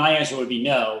 I mean, my answer would be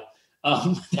no.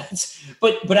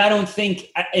 But I don't think,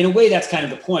 in a way, that's kind of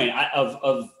the point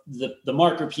of the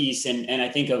marker piece, and I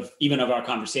think of our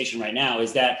conversation right now,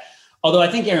 is that although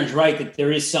I think Aaron's right that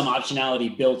there is some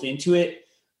optionality built into it,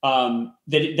 that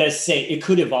it does say it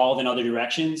could evolve in other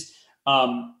directions.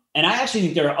 And I actually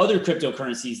think there are other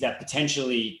cryptocurrencies that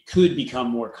potentially could become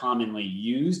more commonly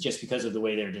used just because of the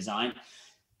way they're designed.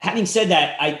 Having said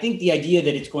that, I think the idea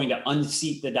that it's going to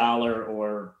unseat the dollar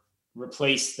or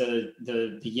replace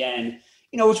the yen,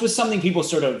 which was something people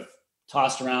sort of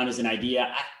tossed around as an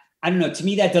idea. I don't know. To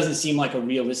me, that doesn't seem like a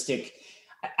realistic.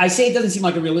 I say it doesn't seem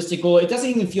like a realistic goal. It doesn't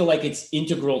even feel like it's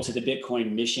integral to the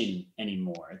Bitcoin mission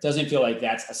anymore. It doesn't feel like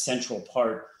that's a central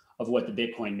part of what the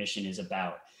Bitcoin mission is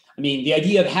about. I mean, the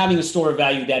idea of having a store of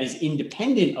value that is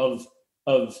independent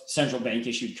of central bank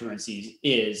issued currencies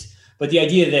is, but the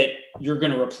idea that you're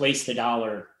going to replace the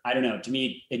dollar, I don't know. To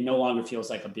me, it no longer feels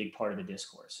like a big part of the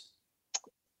discourse.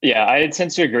 Yeah, I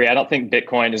tend to agree. I don't think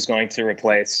Bitcoin is going to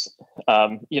replace,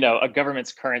 a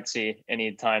government's currency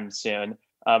anytime soon.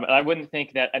 And I wouldn't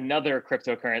think that another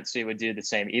cryptocurrency would do the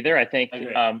same either. I think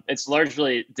it's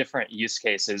largely different use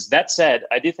cases. That said,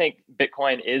 I do think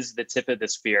Bitcoin is the tip of the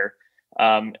spear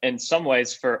in some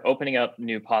ways for opening up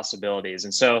new possibilities.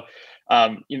 And so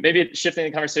maybe shifting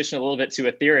the conversation a little bit to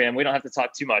Ethereum, we don't have to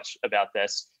talk too much about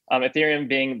this. Ethereum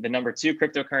being the number 2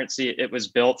 cryptocurrency, it was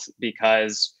built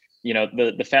because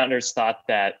the founders thought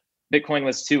that Bitcoin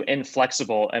was too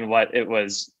inflexible and what it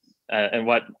was and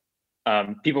what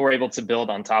people were able to build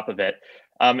on top of it.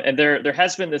 And there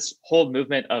has been this whole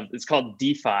movement of, it's called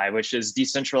DeFi, which is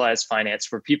decentralized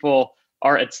finance, where people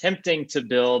are attempting to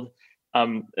build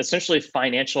essentially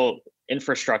financial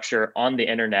infrastructure on the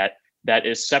internet that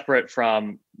is separate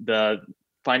from the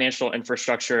financial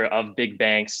infrastructure of big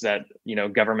banks that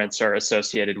governments are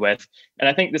associated with. And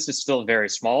I think this is still very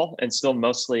small and still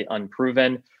mostly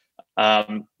unproven.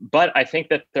 But I think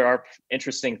that there are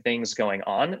interesting things going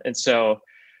on. And so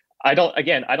I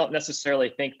don't necessarily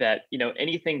think that,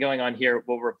 anything going on here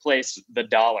will replace the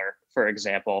dollar, for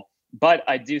example. But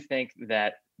I do think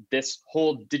that this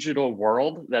whole digital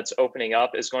world that's opening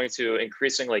up is going to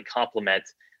increasingly complement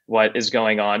what is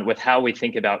going on with how we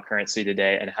think about currency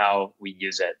today and how we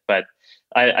use it. But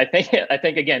I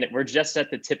think again, we're just at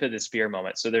the tip of the spear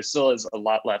moment. So there still is a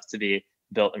lot left to be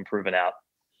built and proven out.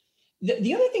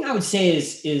 The other thing I would say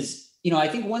is I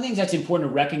think one thing that's important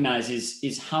to recognize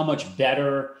is how much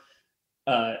better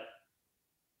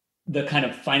the kind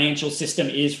of financial system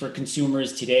is for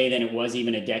consumers today than it was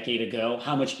even a decade ago,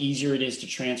 how much easier it is to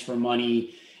transfer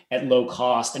money at low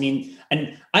cost. I mean,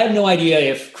 and I have no idea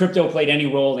if crypto played any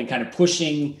role in kind of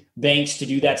pushing banks to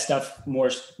do that stuff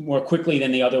more quickly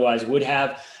than they otherwise would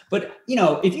have. But,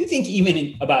 if you think even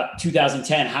in about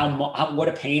 2010, what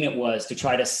a pain it was to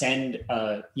try to send,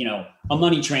 a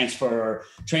money transfer or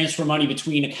transfer money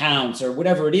between accounts or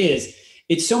whatever it is,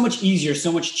 it's so much easier, so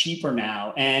much cheaper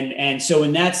now. And so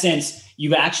in that sense,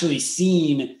 you've actually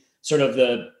seen sort of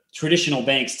the traditional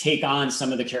banks take on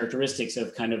some of the characteristics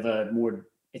of kind of a more,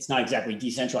 it's not exactly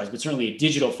decentralized, but certainly a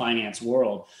digital finance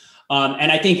world.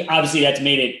 And I think obviously that's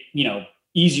made it,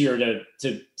 easier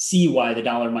to see why the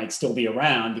dollar might still be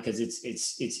around, because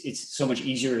it's so much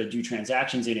easier to do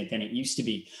transactions in it than it used to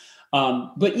be.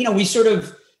 But, we sort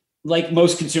of, like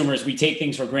most consumers, we take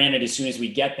things for granted as soon as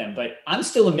we get them. But I'm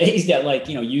still amazed at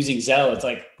using Zelle. It's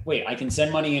like, wait, I can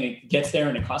send money and it gets there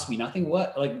and it costs me nothing.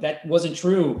 What? Like that wasn't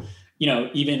true,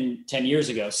 even 10 years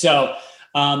ago. So,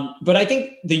 but I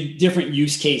think the different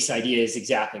use case idea is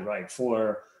exactly right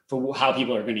for how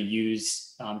people are going to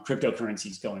use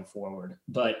cryptocurrencies going forward.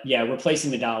 But yeah,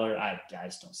 replacing the dollar, I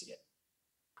just don't see it.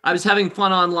 I was having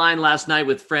fun online last night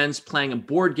with friends playing a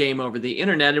board game over the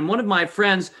internet, and one of my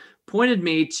friends pointed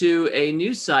me to a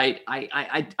news site.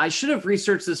 I should have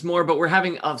researched this more, but we're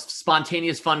having a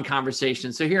spontaneous, fun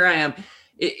conversation. So here I am.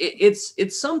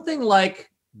 It's something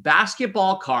like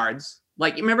basketball cards.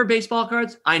 Like, you remember baseball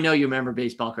cards? I know you remember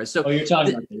baseball cards. So you're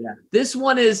talking about that, yeah. This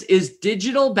one is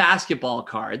digital basketball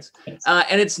cards,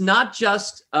 and it's not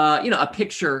just a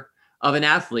picture of an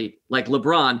athlete like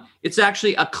LeBron. It's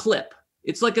actually a clip.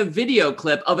 It's like a video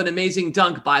clip of an amazing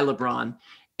dunk by LeBron,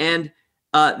 and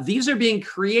these are being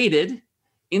created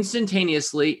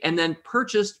instantaneously and then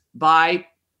purchased by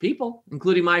people,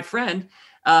 including my friend,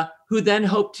 who then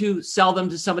hope to sell them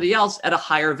to somebody else at a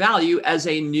higher value as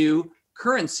a new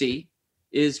currency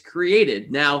is created.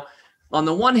 Now, on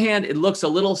the one hand, it looks a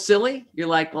little silly. You're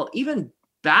like, well, even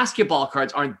basketball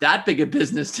cards aren't that big a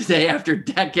business today after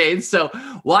decades. So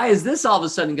why is this all of a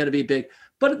sudden going to be big?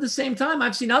 But at the same time,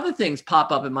 I've seen other things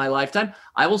pop up in my lifetime.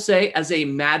 I will say, as a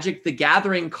Magic the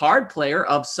Gathering card player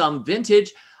of some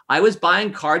vintage, I was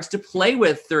buying cards to play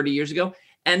with 30 years ago,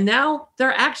 and now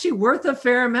they're actually worth a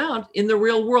fair amount in the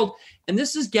real world. And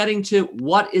this is getting to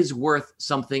what is worth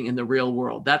something in the real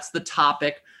world. That's the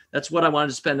topic. That's what I wanted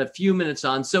to spend a few minutes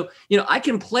on. So, I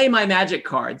can play my Magic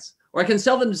cards, or I can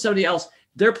sell them to somebody else.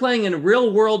 They're playing in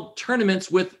real world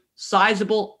tournaments with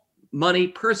sizable money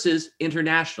purses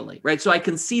internationally, right? So I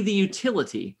can see the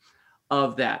utility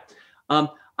of that.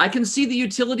 I can see the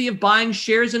utility of buying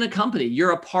shares in a company.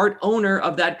 You're a part owner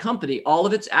of that company. All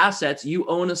of its assets, you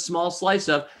own a small slice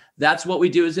of. That's what we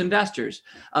do as investors.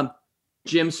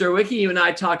 Jim Surowiecki, you and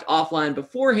I talked offline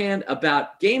beforehand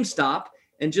about GameStop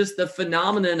and just the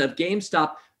phenomenon of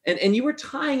GameStop. And you were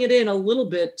tying it in a little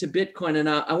bit to Bitcoin, and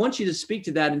I want you to speak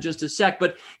to that in just a sec.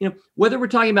 But whether we're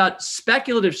talking about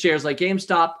speculative shares like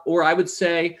GameStop, or I would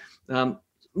say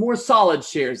more solid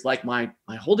shares like my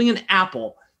holding an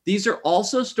Apple, these are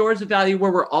also stores of value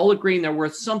where we're all agreeing they're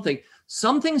worth something.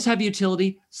 Some things have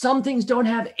utility, some things don't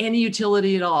have any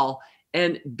utility at all.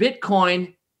 And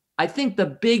Bitcoin, I think the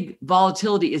big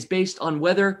volatility is based on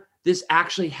whether this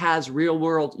actually has real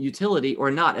world utility or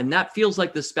not. And that feels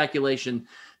like the speculation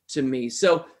to me.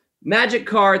 So Magic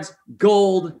cards,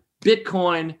 gold,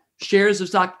 Bitcoin, shares of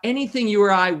stock, anything you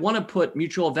or I want to put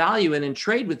mutual value in and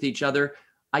trade with each other,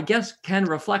 I guess can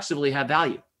reflexively have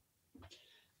value.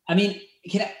 I mean,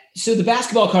 so the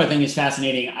basketball card thing is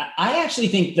fascinating. I actually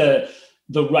think the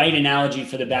right analogy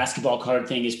for the basketball card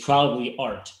thing is probably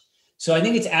art. So I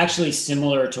think it's actually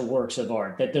similar to works of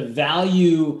art, that the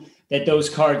value that those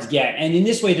cards get, and in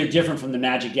this way they're different from the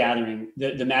Magic Gathering,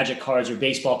 the Magic cards or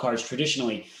baseball cards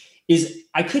traditionally, is,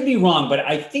 I could be wrong, but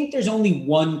I think there's only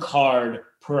one card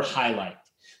per highlight.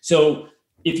 So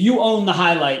if you own the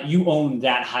highlight, you own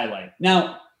that highlight.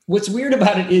 Now, what's weird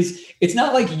about it is it's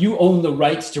not like you own the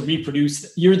rights to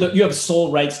reproduce. You have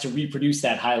sole rights to reproduce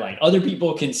that highlight. Other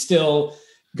people can still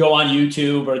go on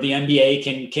YouTube, or the NBA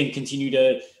can continue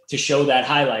to show that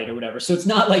highlight or whatever. So it's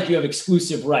not like you have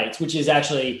exclusive rights, which is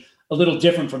actually a little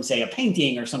different from, say, a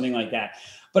painting or something like that.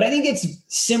 But I think it's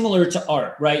similar to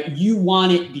art, right? You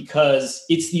want it because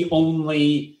it's the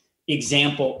only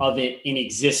example of it in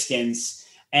existence,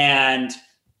 and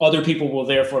other people will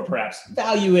therefore perhaps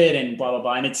value it and blah, blah,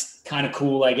 blah. And it's kind of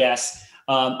cool, I guess.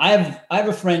 I have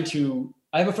a friend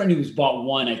who's bought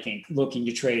one, I think, looking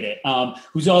to trade it,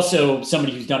 who's also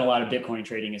somebody who's done a lot of Bitcoin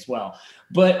trading as well.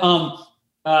 But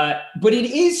it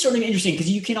is sort of interesting because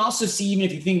you can also see, even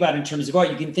if you think about it in terms of art,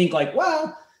 you can think like,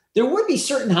 well, there would be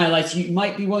certain highlights you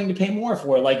might be willing to pay more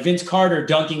for, like Vince Carter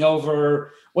dunking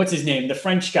over, what's his name, the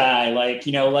French guy. I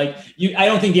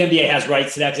don't think the NBA has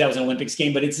rights to that because that was an Olympics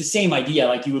game, but it's the same idea.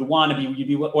 Like you would want to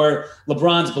be, or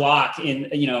LeBron's block in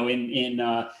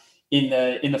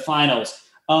the finals.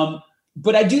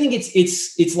 But I do think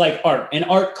it's like art, and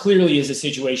art clearly is a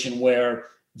situation where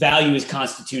value is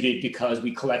constituted because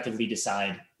we collectively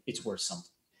decide it's worth something.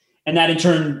 And that in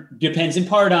turn depends in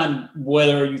part on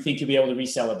whether you think you'll be able to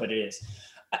resell it, but it is.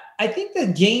 I think the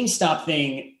GameStop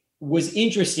thing was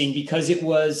interesting because it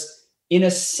was, in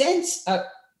a sense,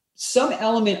 some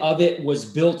element of it was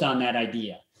built on that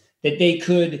idea that they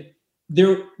could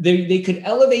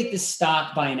elevate the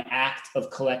stock by an act of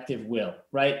collective will,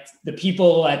 right? The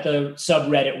people at the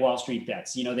subreddit Wall Street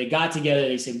Bets, they got together,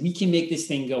 they said, we can make this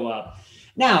thing go up.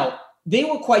 Now, they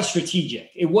were quite strategic.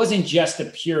 It wasn't just a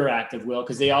pure act of will,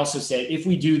 because they also said, if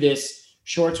we do this,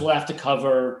 shorts will have to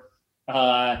cover,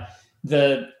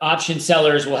 the option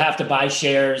sellers will have to buy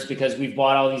shares because we've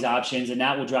bought all these options, and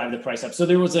that will drive the price up. So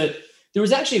there was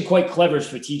actually a quite clever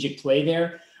strategic play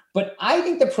there. But I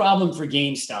think the problem for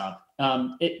GameStop,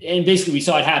 and basically we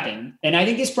saw it happen, and I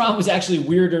think this problem was actually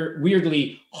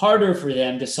weirdly harder for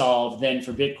them to solve than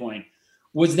for Bitcoin,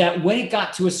 was that when it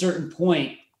got to a certain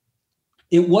point,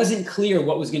 it wasn't clear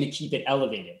what was going to keep it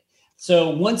elevated.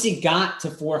 So once it got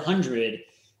to 400,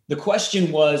 the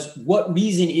question was, what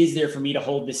reason is there for me to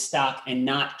hold this stock and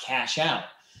not cash out?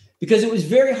 Because it was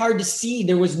very hard to see.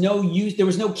 There was no use. There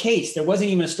was no case. There wasn't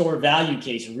even a store value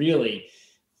case, really,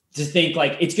 to think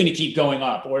like it's going to keep going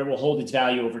up or it will hold its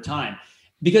value over time.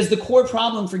 Because the core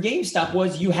problem for GameStop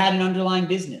was you had an underlying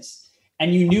business,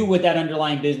 and you knew what that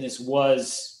underlying business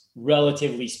was,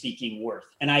 relatively speaking, worth.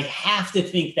 And I have to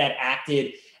think that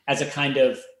acted as a kind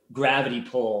of gravity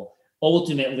pull,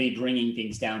 ultimately bringing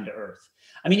things down to earth.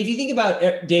 I mean, if you think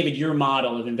about, David, your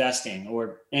model of investing,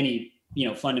 or any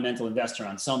fundamental investor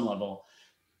on some level,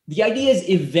 the idea is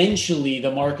eventually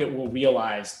the market will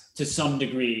realize to some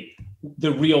degree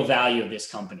the real value of this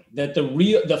company, that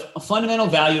the fundamental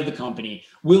value of the company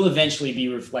will eventually be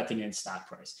reflected in its stock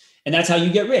price. And that's how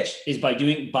you get rich, is by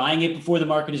buying it before the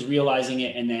market is realizing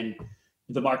it, and then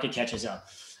the market catches up.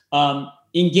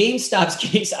 In GameStop's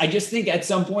case, I just think at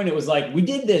some point it was like, we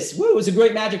did this. Woo, it was a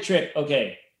great magic trick.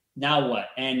 Okay, now what?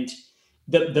 And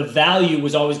the value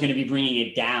was always going to be bringing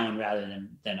it down rather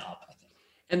than up, I think.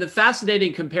 And the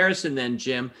fascinating comparison then,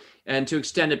 Jim, and to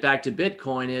extend it back to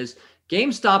Bitcoin, is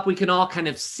GameStop, we can all kind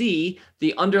of see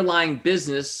the underlying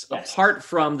business apart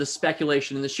from the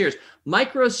speculation in the shares.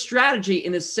 MicroStrategy,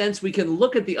 in a sense, we can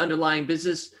look at the underlying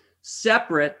business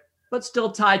separate, but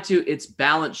still tied to its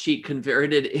balance sheet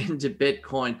converted into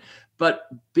Bitcoin. But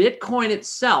Bitcoin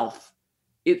itself,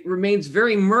 it remains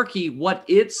very murky what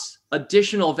its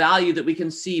additional value that we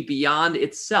can see beyond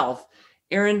itself.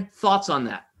 Aaron, thoughts on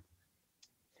that?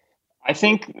 I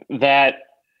think that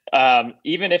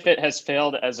even if it has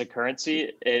failed as a currency,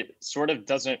 it sort of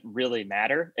doesn't really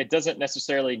matter. It doesn't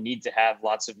necessarily need to have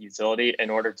lots of utility in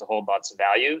order to hold lots of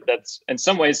value. That's, in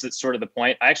some ways, that's sort of the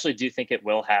point. I actually do think it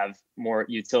will have more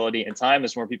utility in time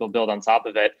as more people build on top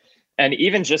of it. And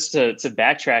even just to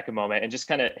backtrack a moment and just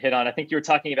kind of hit on, I think you were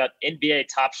talking about NBA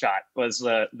Top Shot was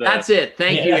the That's it.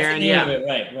 Thank you, Aaron. Yeah,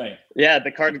 right. Yeah,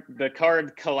 the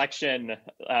card collection,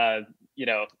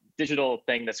 digital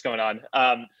thing that's going on.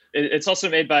 It's also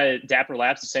made by Dapper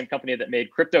Labs, the same company that made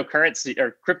cryptocurrency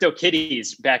or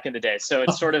CryptoKitties back in the day. So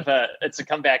it's sort of it's a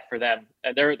comeback for them,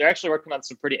 and they're actually working on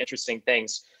some pretty interesting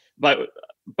things. But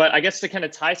I guess to kind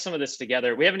of tie some of this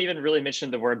together, we haven't even really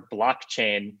mentioned the word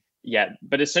blockchain yet.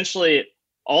 But essentially,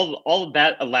 all of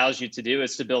that allows you to do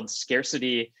is to build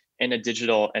scarcity in a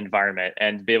digital environment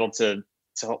and be able to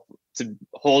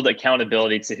hold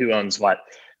accountability to who owns what.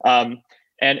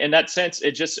 And in that sense,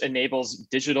 it just enables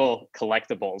digital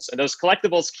collectibles. And those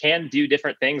collectibles can do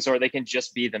different things, or they can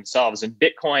just be themselves. And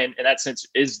Bitcoin, in that sense,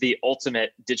 is the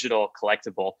ultimate digital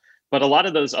collectible. But a lot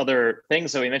of those other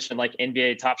things that we mentioned, like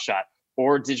NBA Top Shot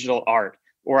or digital art,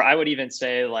 or I would even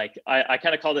say, like, I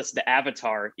kind of call this the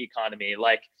avatar economy.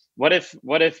 Like, what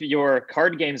if your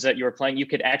card games that you were playing, you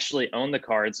could actually own the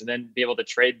cards and then be able to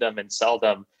trade them and sell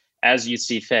them as you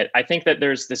see fit? I think that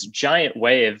there's this giant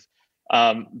wave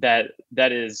that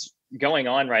is going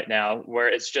on right now, where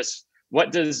it's just,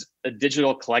 what does a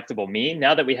digital collectible mean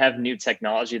now that we have new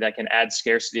technology that can add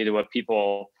scarcity to what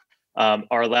people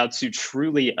are allowed to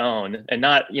truly own, and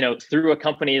not, through a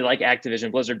company like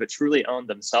Activision Blizzard, but truly own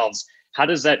themselves? How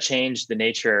does that change the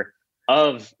nature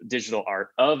of digital art,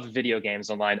 of video games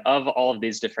online, of all of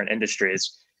these different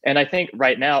industries? And I think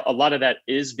right now, a lot of that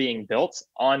is being built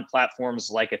on platforms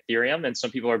like Ethereum, and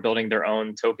some people are building their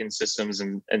own token systems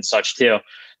and such too.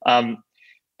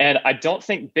 And I don't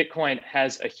think Bitcoin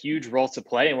has a huge role to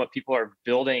play in what people are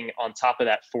building on top of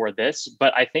that for this,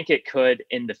 but I think it could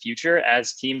in the future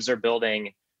as teams are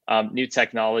building new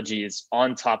technologies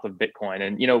on top of Bitcoin.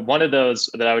 And one of those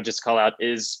that I would just call out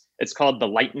is, it's called the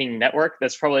Lightning Network.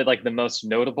 That's probably like the most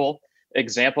notable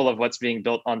example of what's being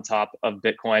built on top of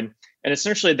Bitcoin. And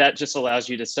essentially that just allows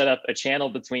you to set up a channel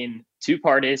between two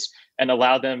parties and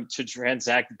allow them to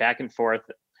transact back and forth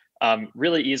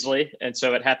really easily. And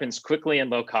so it happens quickly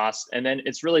and low cost. And then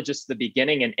it's really just the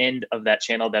beginning and end of that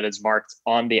channel that is marked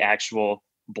on the actual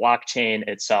blockchain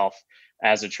itself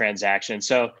as a transaction.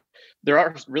 So there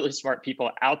are really smart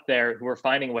people out there who are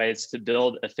finding ways to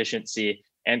build efficiency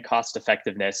and cost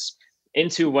effectiveness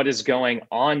into what is going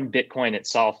on Bitcoin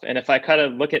itself. And if I kind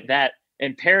of look at that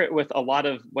and pair it with a lot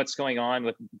of what's going on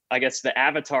with, I guess, the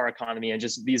avatar economy and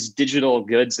just these digital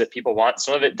goods that people want,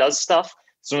 some of it does stuff,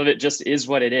 some of it just is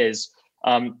what it is.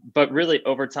 But really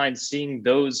over time, seeing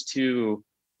those two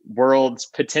worlds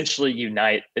potentially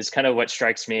unite is kind of what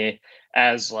strikes me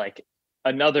as like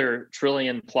another $1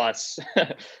 trillion+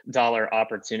 dollar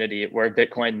opportunity where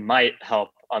Bitcoin might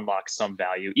help unlock some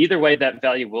value. Either way, that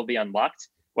value will be unlocked,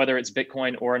 whether it's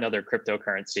Bitcoin or another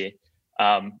cryptocurrency.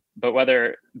 But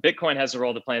whether Bitcoin has a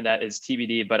role to play in that is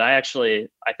TBD, but I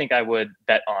think I would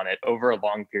bet on it over a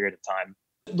long period of time.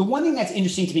 The one thing that's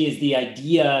interesting to me is the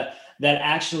idea that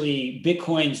actually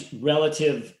Bitcoin's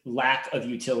relative lack of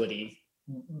utility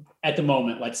at the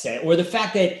moment, let's say, or the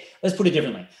fact that, let's put it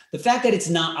differently, the fact that it's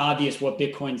not obvious what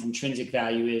Bitcoin's intrinsic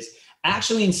value is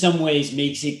actually in some ways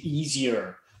makes it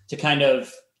easier to kind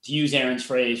of, to use Aaron's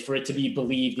phrase, for it to be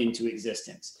believed into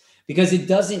existence, because it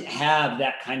doesn't have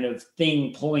that kind of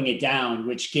thing pulling it down,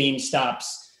 which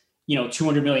GameStop's,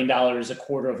 $200 million a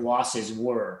quarter of losses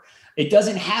were. It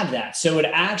doesn't have that. So it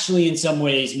actually in some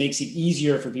ways makes it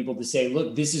easier for people to say,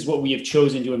 look, this is what we have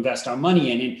chosen to invest our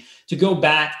money in. And to go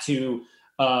back to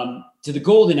the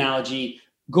gold analogy,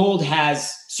 gold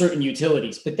has certain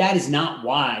utilities, but that is not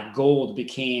why gold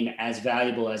became as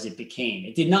valuable as it became.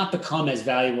 It did not become as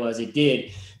valuable as it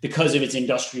did because of its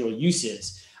industrial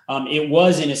uses. It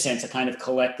was, in a sense, a kind of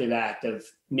collective act of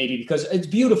maybe because it's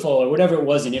beautiful or whatever it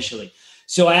was initially.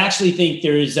 So I actually think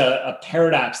there is a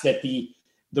paradox that the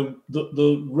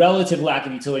relative lack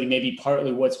of utility may be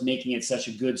partly what's making it such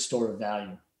a good store of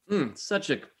value. Such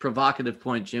a provocative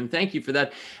point, Jim. Thank you for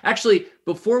that. Actually,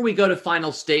 before we go to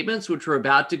final statements, which we're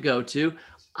about to go to,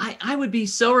 I would be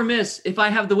so remiss if I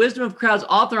have the Wisdom of Crowds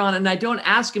author on and I don't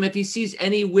ask him if he sees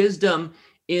any wisdom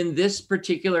in this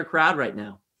particular crowd right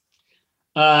now.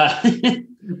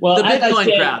 Well, the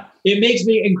Bitcoin crowd. It makes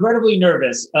me incredibly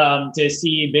nervous to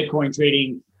see Bitcoin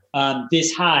trading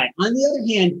this high. On the other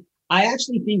hand, I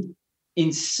actually think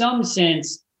in some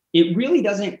sense, it really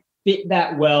doesn't fit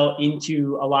that well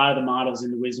into a lot of the models in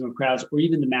the wisdom of crowds or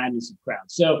even the madness of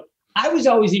crowds. So I was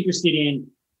always interested in,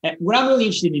 what I'm really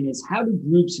interested in is how do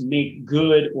groups make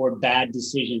good or bad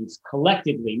decisions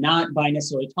collectively, not by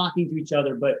necessarily talking to each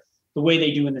other, but the way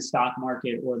they do in the stock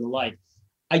market or the like.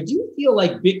 I do feel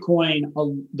like Bitcoin,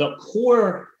 the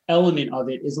core element of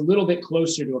it is a little bit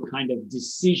closer to a kind of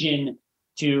decision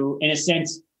to, in a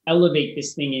sense, elevate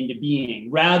this thing into being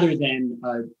rather than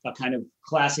a kind of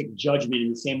classic judgment in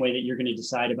the same way that you're going to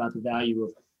decide about the value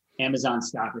of Amazon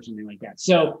stock or something like that.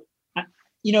 So,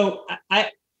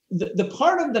 the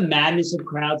part of the madness of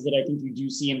crowds that I think you do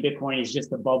see in Bitcoin is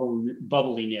just the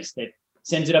bubbliness that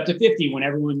sends it up to 50 when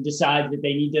everyone decides that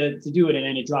they need to do it, and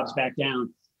then it drops back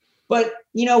down. But,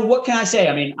 what can I say?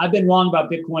 I mean, I've been wrong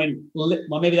about Bitcoin.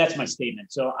 Well, maybe that's my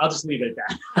statement. So I'll just leave it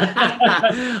at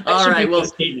that. All right. Well,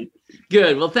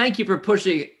 Good. Well, thank you for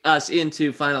pushing us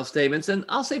into final statements. And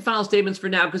I'll say final statements for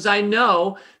now, because I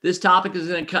know this topic is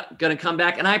going to come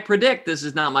back. And I predict this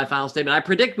is not my final statement. I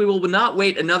predict we will not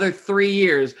wait another 3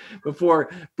 years before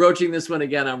broaching this one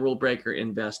again on Rule Breaker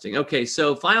Investing. Okay,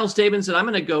 so final statements. And I'm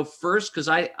going to go first because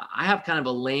I have kind of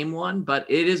a lame one, but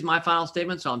it is my final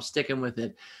statement, so I'm sticking with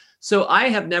it. So I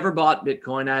have never bought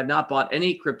Bitcoin. I have not bought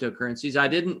any cryptocurrencies. I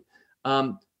didn't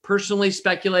personally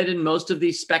speculate in most of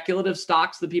these speculative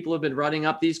stocks that people have been running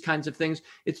up, these kinds of things.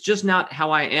 It's just not how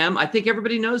I am. I think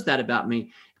everybody knows that about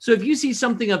me. So if you see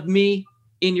something of me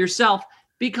in yourself,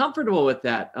 be comfortable with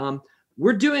that.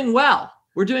 We're doing well.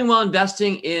 We're doing well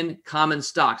investing in common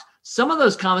stocks. Some of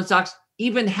those common stocks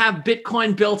even have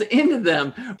Bitcoin built into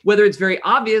them, whether it's very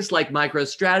obvious like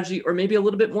MicroStrategy or maybe a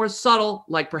little bit more subtle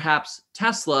like perhaps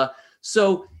Tesla.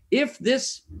 So if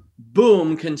this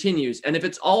boom continues and if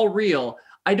it's all real,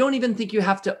 I don't even think you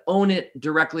have to own it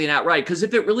directly and outright, because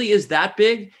if it really is that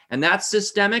big and that's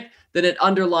systemic, then it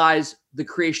underlies the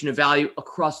creation of value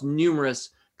across numerous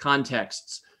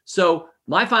contexts. So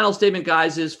my final statement,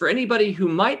 guys, is for anybody who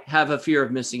might have a fear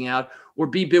of missing out or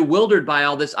be bewildered by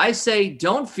all this, I say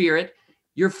don't fear it.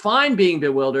 You're fine being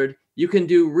bewildered. You can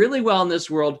do really well in this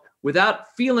world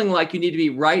without feeling like you need to be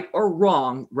right or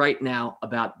wrong right now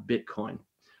about Bitcoin.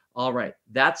 All right,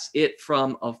 that's it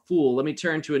from a fool. Let me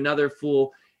turn to another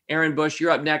fool. Aaron Bush,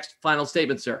 you're up next. Final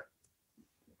statement, sir.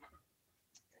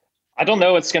 I don't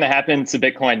know what's going to happen to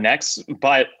Bitcoin next,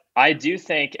 but I do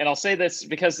think, and I'll say this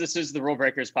because this is the Rule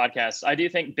Breakers podcast, I do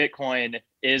think Bitcoin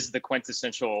is the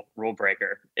quintessential rule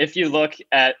breaker. If you look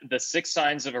at the 6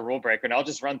 signs of a rule breaker, and I'll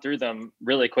just run through them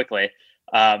really quickly,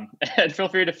 and feel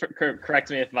free to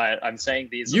correct me if I'm saying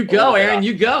these. You go, Aaron,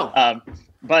 you go.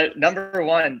 But number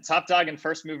 1, top dog and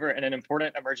first mover in an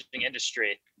important emerging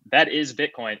industry. That is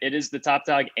Bitcoin. It is the top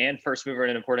dog and first mover in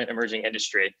an important emerging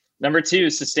industry. Number 2,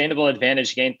 sustainable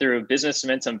advantage gained through business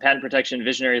momentum, patent protection,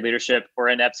 visionary leadership, or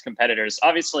inept competitors.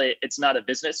 Obviously, it's not a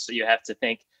business, so you have to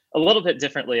think a little bit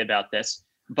differently about this.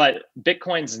 But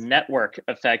Bitcoin's network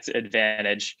effect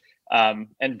advantage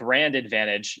and brand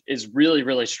advantage is really,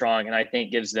 really strong, and I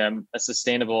think gives them a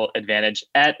sustainable advantage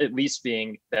at least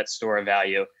being that store of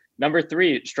value. Number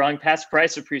 3, strong past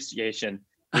price appreciation.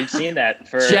 We've seen that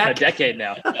for a decade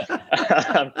now.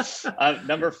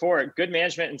 Number 4, good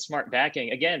management and smart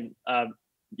backing. Again,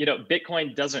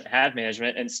 Bitcoin doesn't have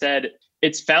management. Instead,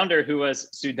 its founder, who was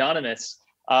pseudonymous,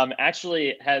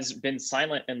 actually has been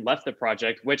silent and left the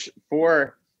project, which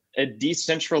for a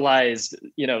decentralized,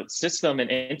 system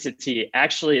and entity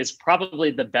actually is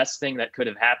probably the best thing that could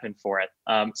have happened for it.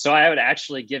 So I would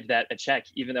actually give that a check,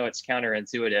 even though it's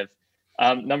counterintuitive.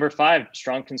 Number 5,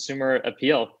 strong consumer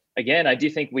appeal. Again, I do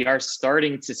think we are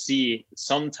starting to see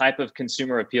some type of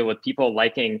consumer appeal with people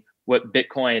liking what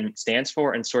Bitcoin stands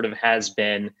for and sort of has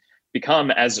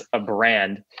become as a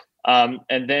brand.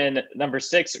 And then number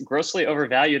 6, grossly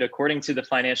overvalued according to the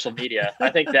financial media.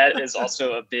 I think that is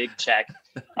also a big check.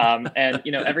 And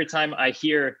every time I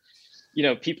hear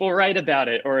people write about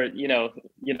it or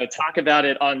talk about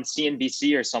it on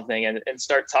CNBC or something and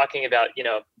start talking about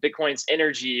Bitcoin's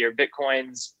energy or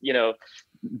Bitcoin's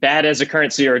bad as a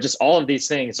currency or just all of these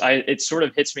things, it sort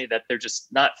of hits me that they're just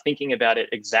not thinking about it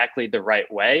exactly the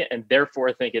right way and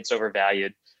therefore think it's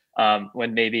overvalued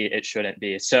when maybe it shouldn't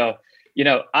be. So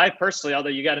I personally, although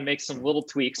you got to make some little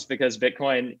tweaks because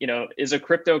Bitcoin is a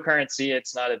cryptocurrency,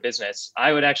 it's not a business,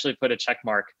 I would actually put a check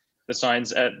mark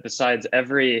besides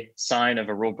every sign of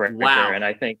a rule breaker. Wow. And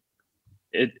I think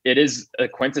it is a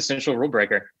quintessential rule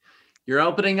breaker. You're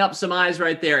opening up some eyes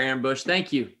right there, Aaron Bush.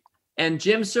 Thank you. And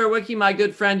Jim Surowiecki, my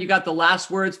good friend, you got the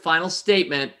last words, final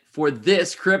statement for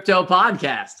this crypto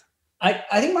podcast. I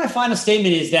think my final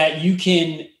statement is that you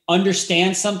can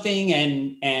understand something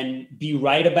and be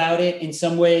right about it in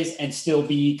some ways and still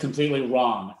be completely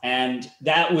wrong. And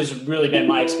that was really been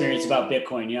my experience about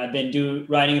Bitcoin. I've been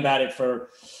writing about it for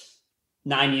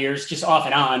 9 years, just off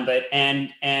and on,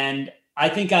 and I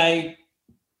think I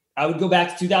would go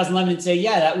back to 2011 and say,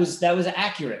 yeah, that was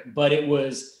accurate, but it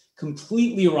was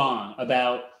completely wrong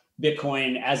about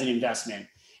Bitcoin as an investment.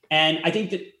 And I think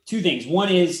that 2 things. One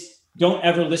is don't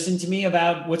ever listen to me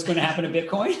about what's going to happen to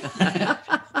Bitcoin.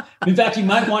 In fact, you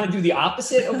might want to do the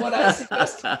opposite of what I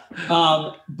suggest.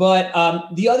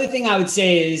 But the other thing I would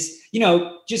say is,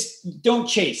 just don't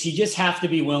chase. You just have to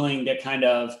be willing to kind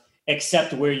of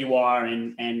accept where you are.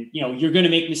 And you're going to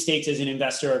make mistakes as an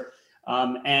investor.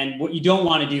 And what you don't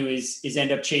want to do is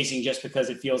end up chasing just because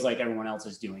it feels like everyone else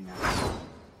is doing that.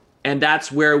 And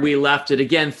that's where we left it.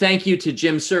 Again, thank you to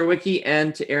Jim Surowiecki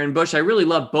and to Aaron Bush. I really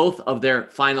love both of their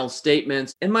final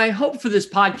statements. And my hope for this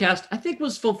podcast, I think,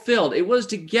 was fulfilled. It was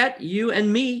to get you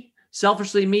and me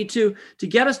selfishly me too, to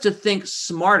get us to think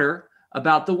smarter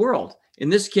about the world. In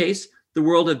this case, the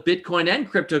world of Bitcoin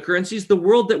and cryptocurrencies, the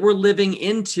world that we're living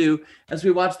into as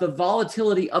we watch the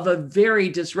volatility of a very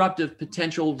disruptive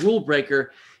potential rule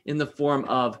breaker in the form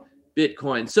of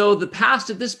Bitcoin. So the past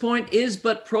at this point is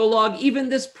but prologue. Even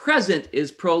this present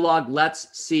is prologue. Let's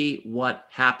see what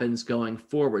happens going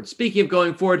forward. Speaking of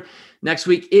going forward, next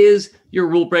week is your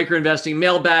Rule Breaker Investing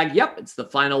Mailbag. Yep, it's the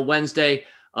final Wednesday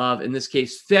of, in this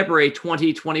case, February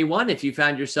 2021. If you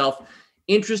found yourself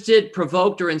interested,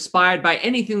 provoked, or inspired by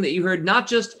anything that you heard, not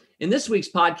just in this week's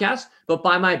podcast, but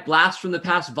by my Blast from the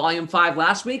Past Volume 5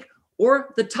 last week,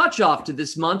 or the touch-off to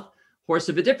this month, Horse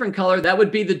of a Different Color, that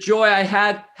would be the joy I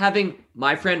had having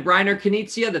my friend Rainer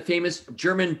Knizia, the famous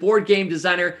German board game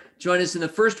designer, join us in the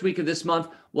first week of this month.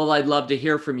 Well, I'd love to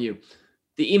hear from you.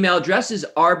 The email address is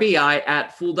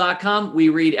rbi@fool.com. We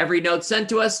read every note sent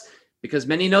to us. Because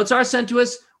many notes are sent to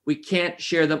us, we can't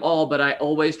share them all, but I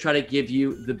always try to give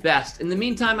you the best. In the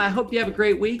meantime, I hope you have a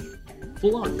great week.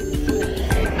 Fool on.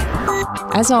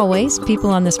 As always,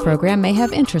 people on this program may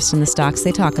have interest in the stocks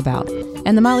they talk about,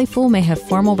 and the Motley Fool may have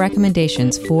formal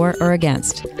recommendations for or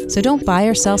against, so don't buy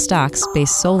or sell stocks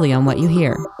based solely on what you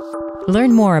hear.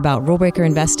 Learn more about rule breaker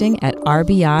investing at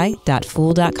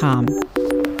rbi.fool.com.